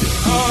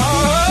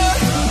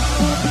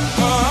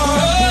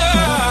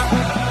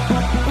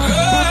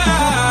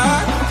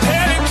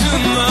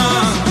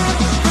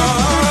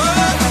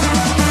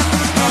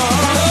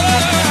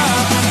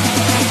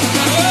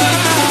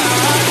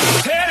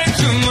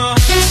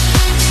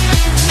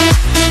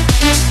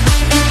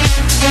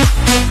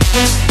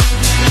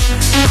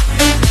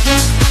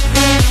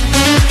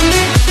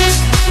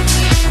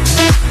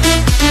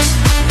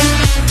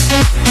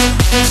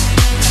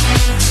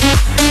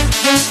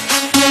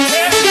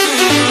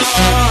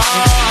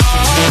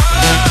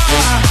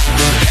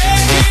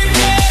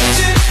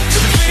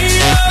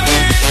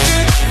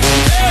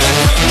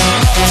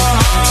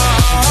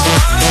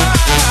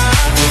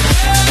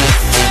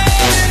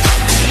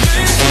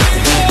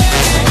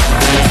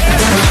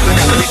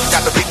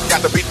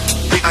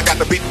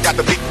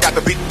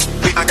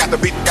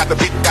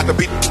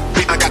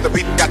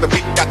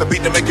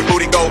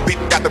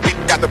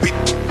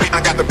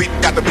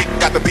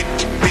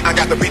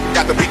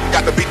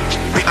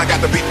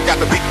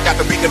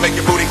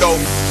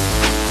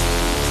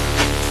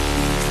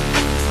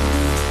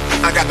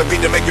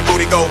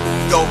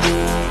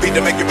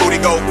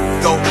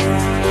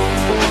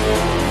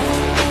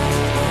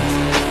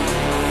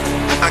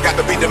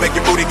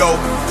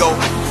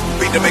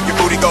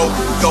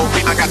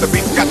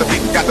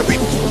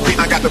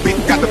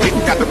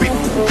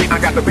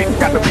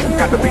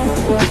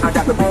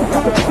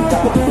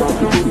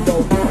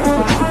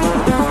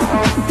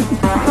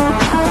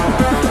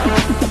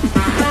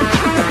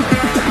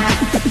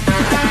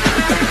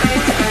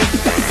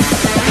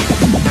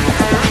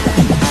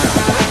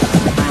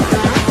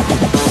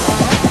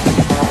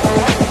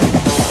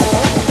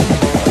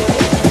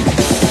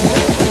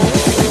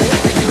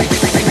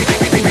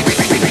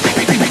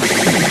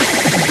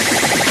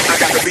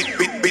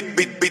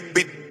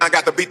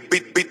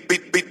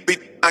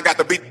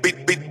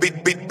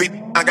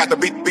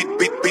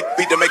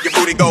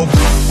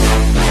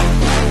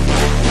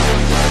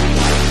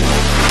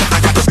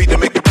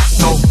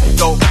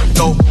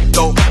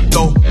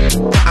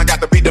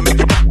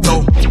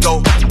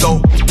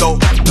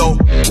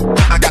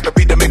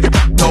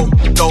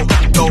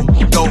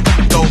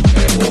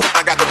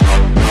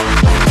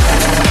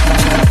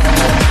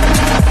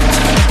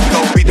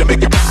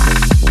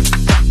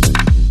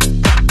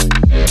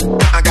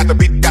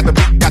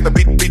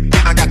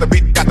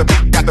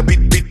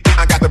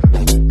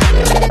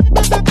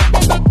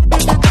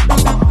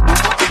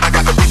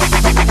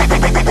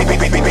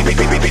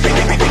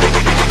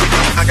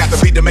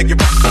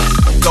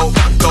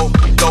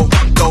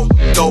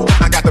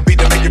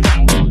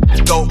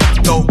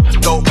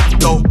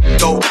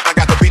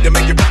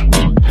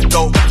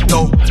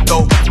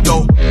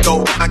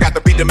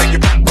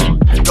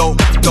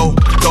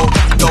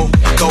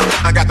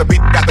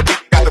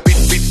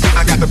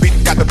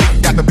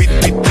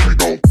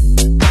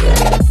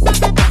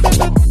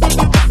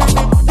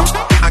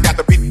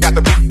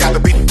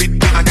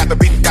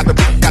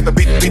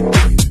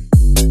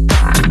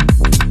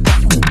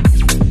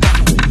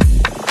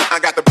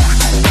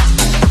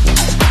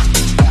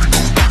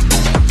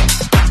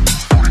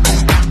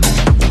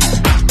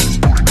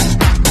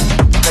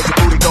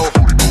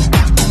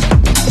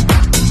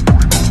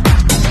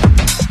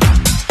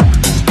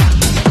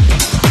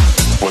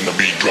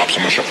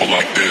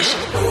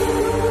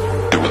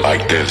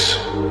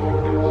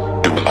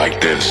like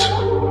this.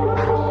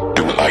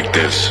 Do it like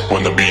this.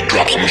 When the beat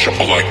drops, I'ma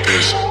shuffle like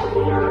this.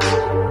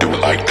 Do it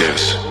like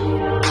this.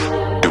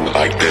 Do it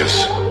like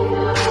this.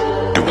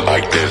 Do it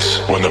like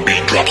this. When the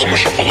beat drops, I'ma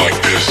shuffle like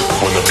this.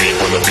 When the beat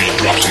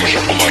drops, I'ma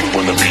shuffle like.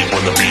 When the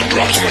beat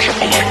drops, I'ma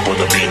shuffle like. When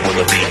the beat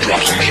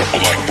drops, I'ma shuffle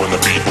like. When the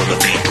beat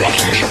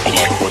drops, I'ma shuffle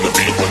like. When the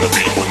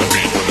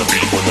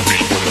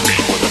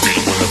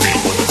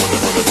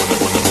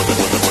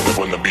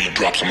beat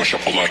drops, I'ma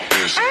shuffle like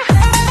this.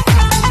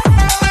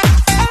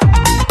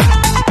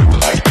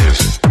 Like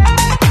this.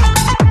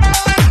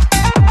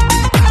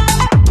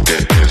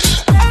 Did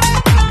this.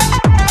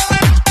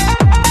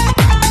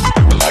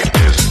 Like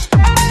this.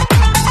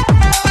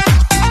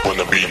 When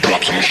the beat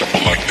drops,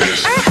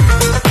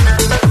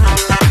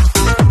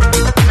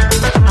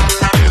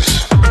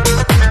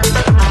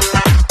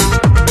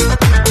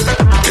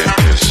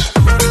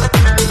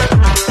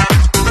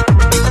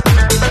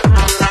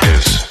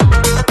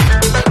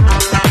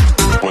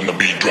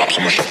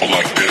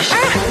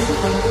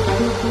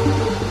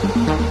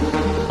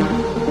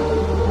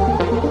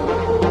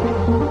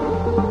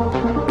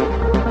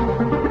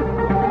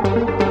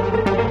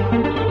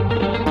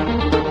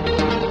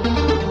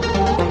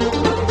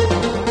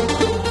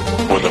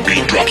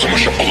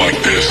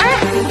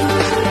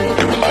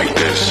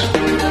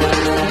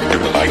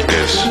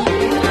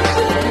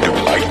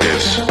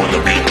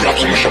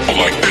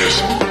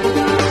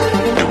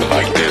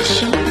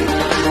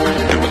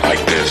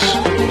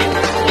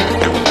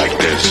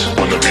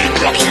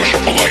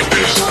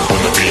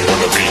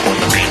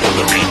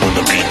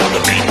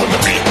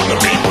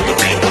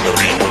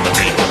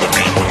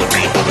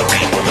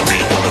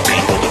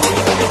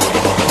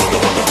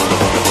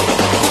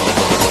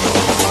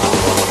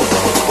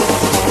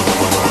 shuffle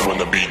like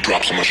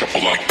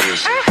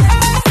this. Right.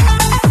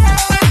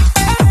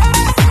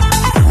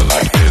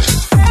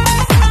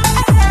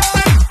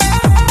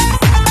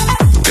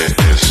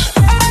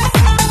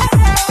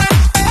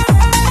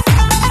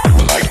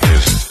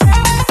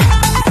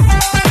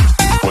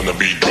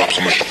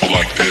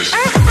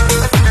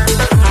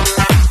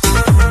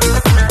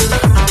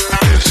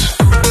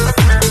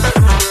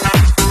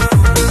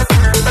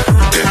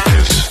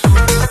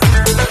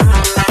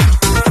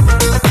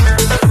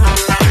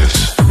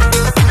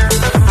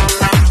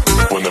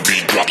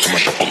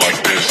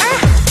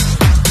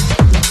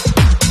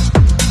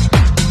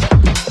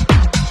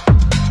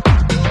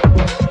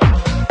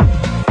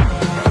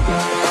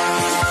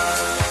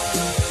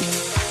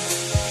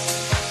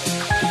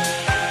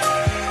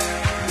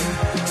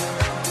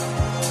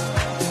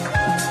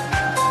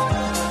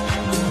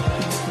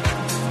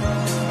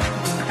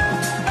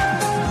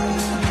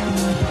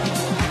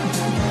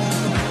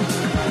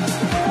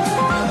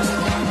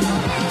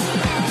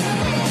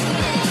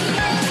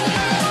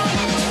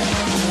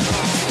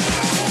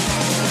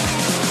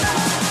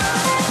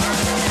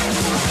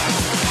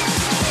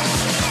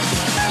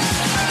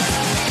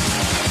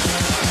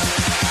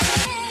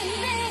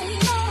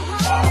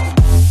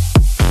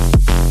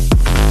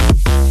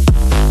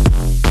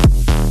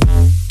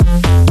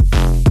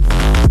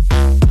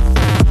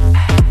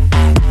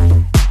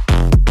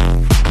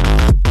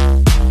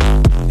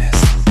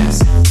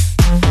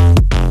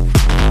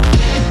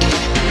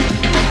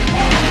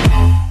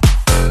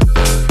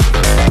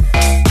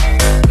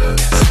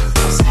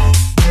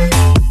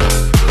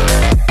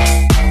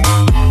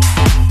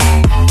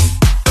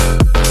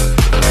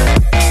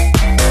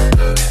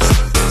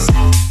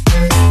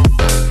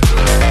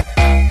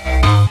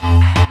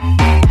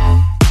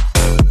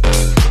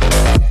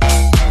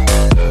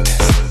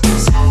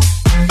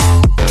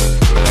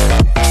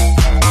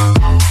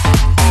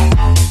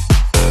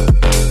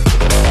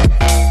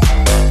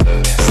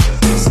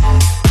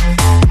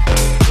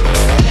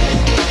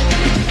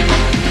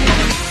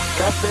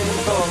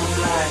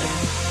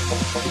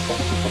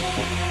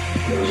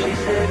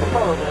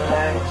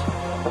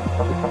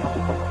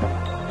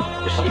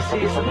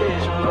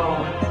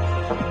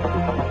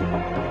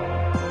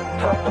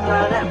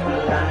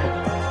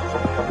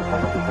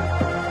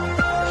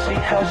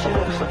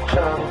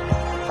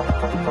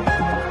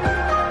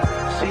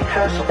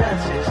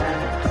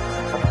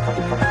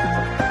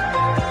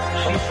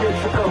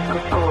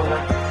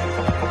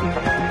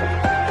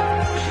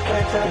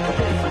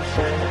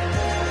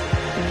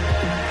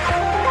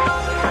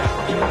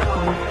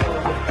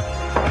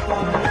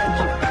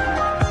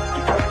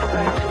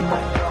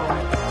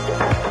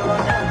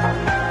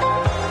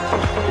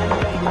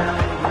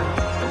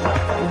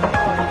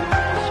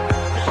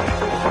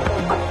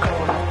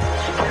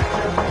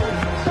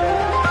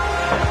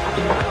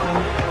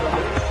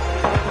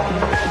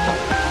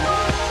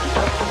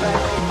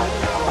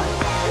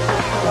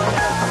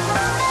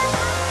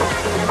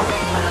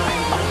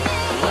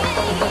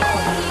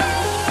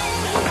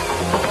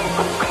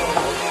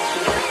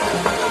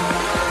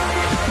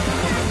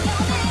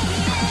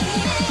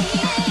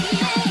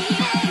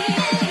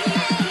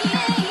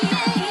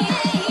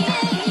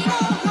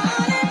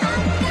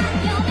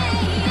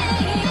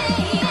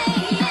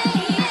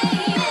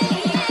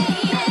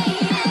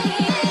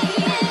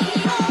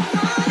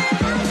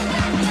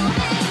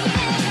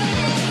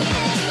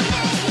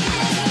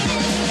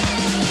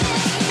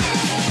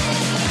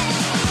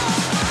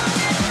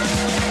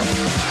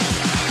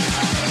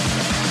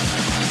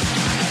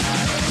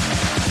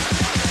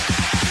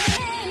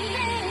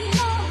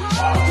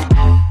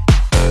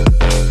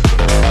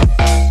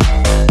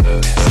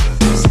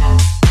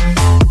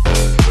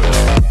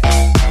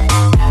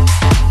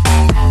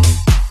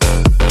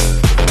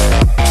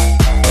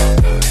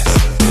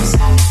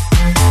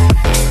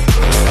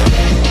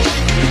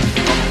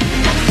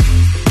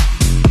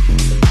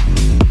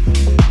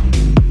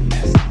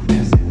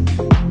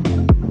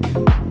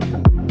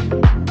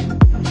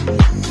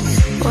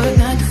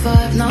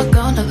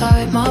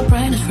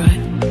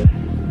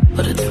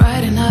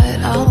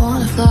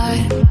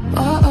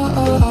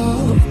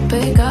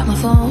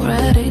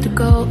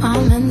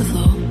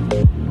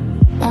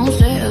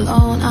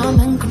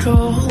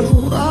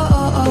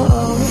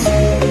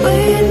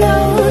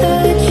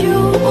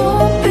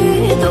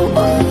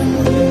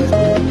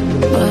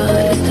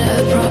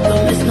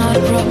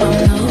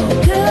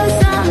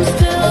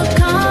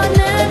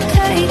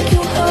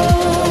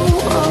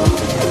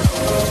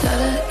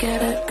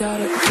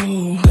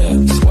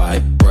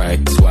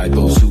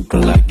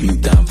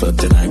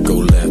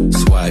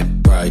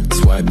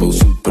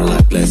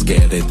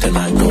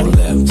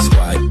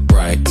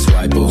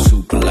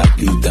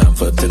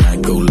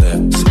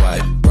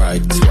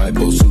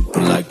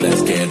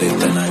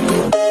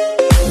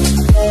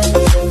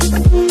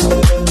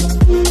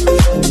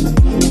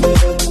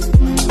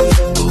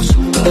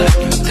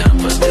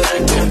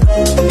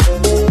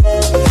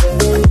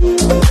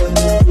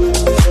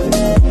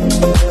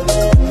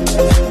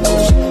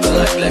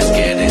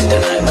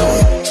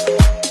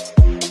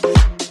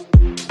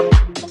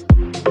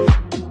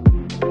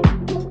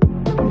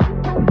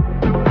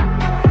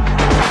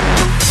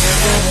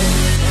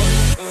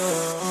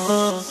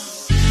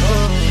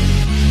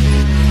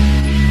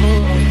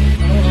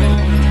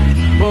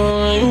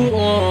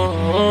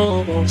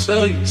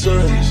 tell you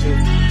twice.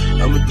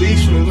 I'm a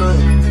thief in the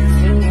night.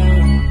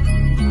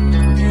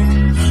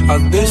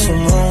 I did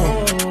some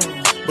wrong,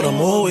 but I'm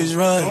always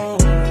right.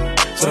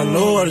 Said I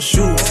know how to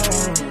shoot,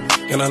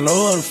 and I know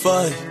how to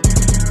fight.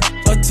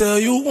 I tell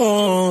you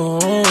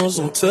once,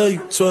 I'll tell you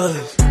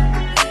twice.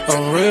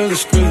 I'm real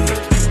discreet,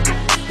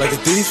 like a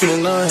thief in the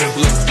night.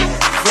 Look,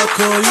 if I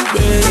call you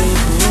babe,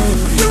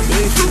 you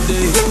babe for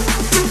days,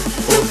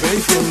 or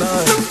babe for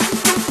night.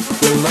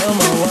 You're not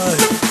my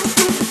wife.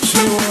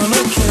 She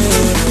wanna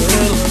kill,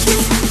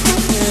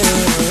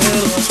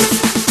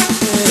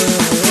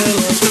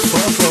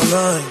 fuck all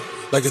night,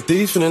 like a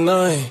thief in the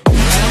night.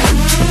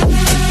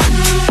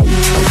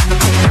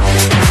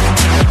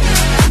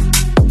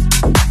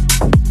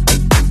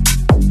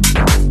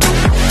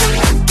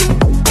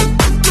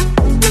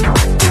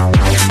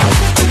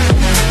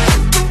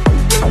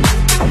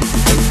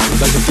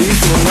 Like a thief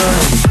in the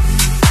night.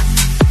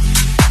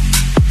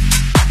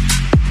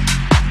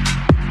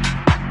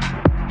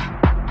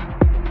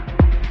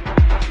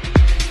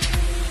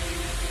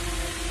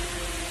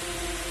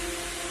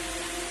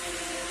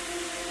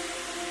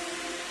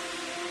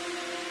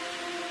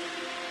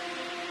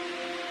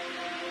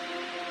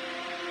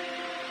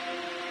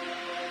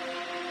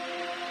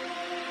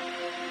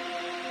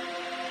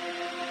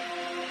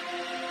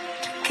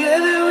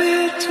 Together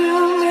we're two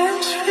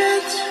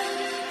misfits.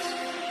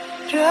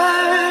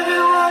 Drive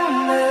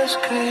everyone that's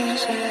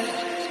crazy.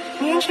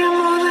 Need you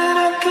more than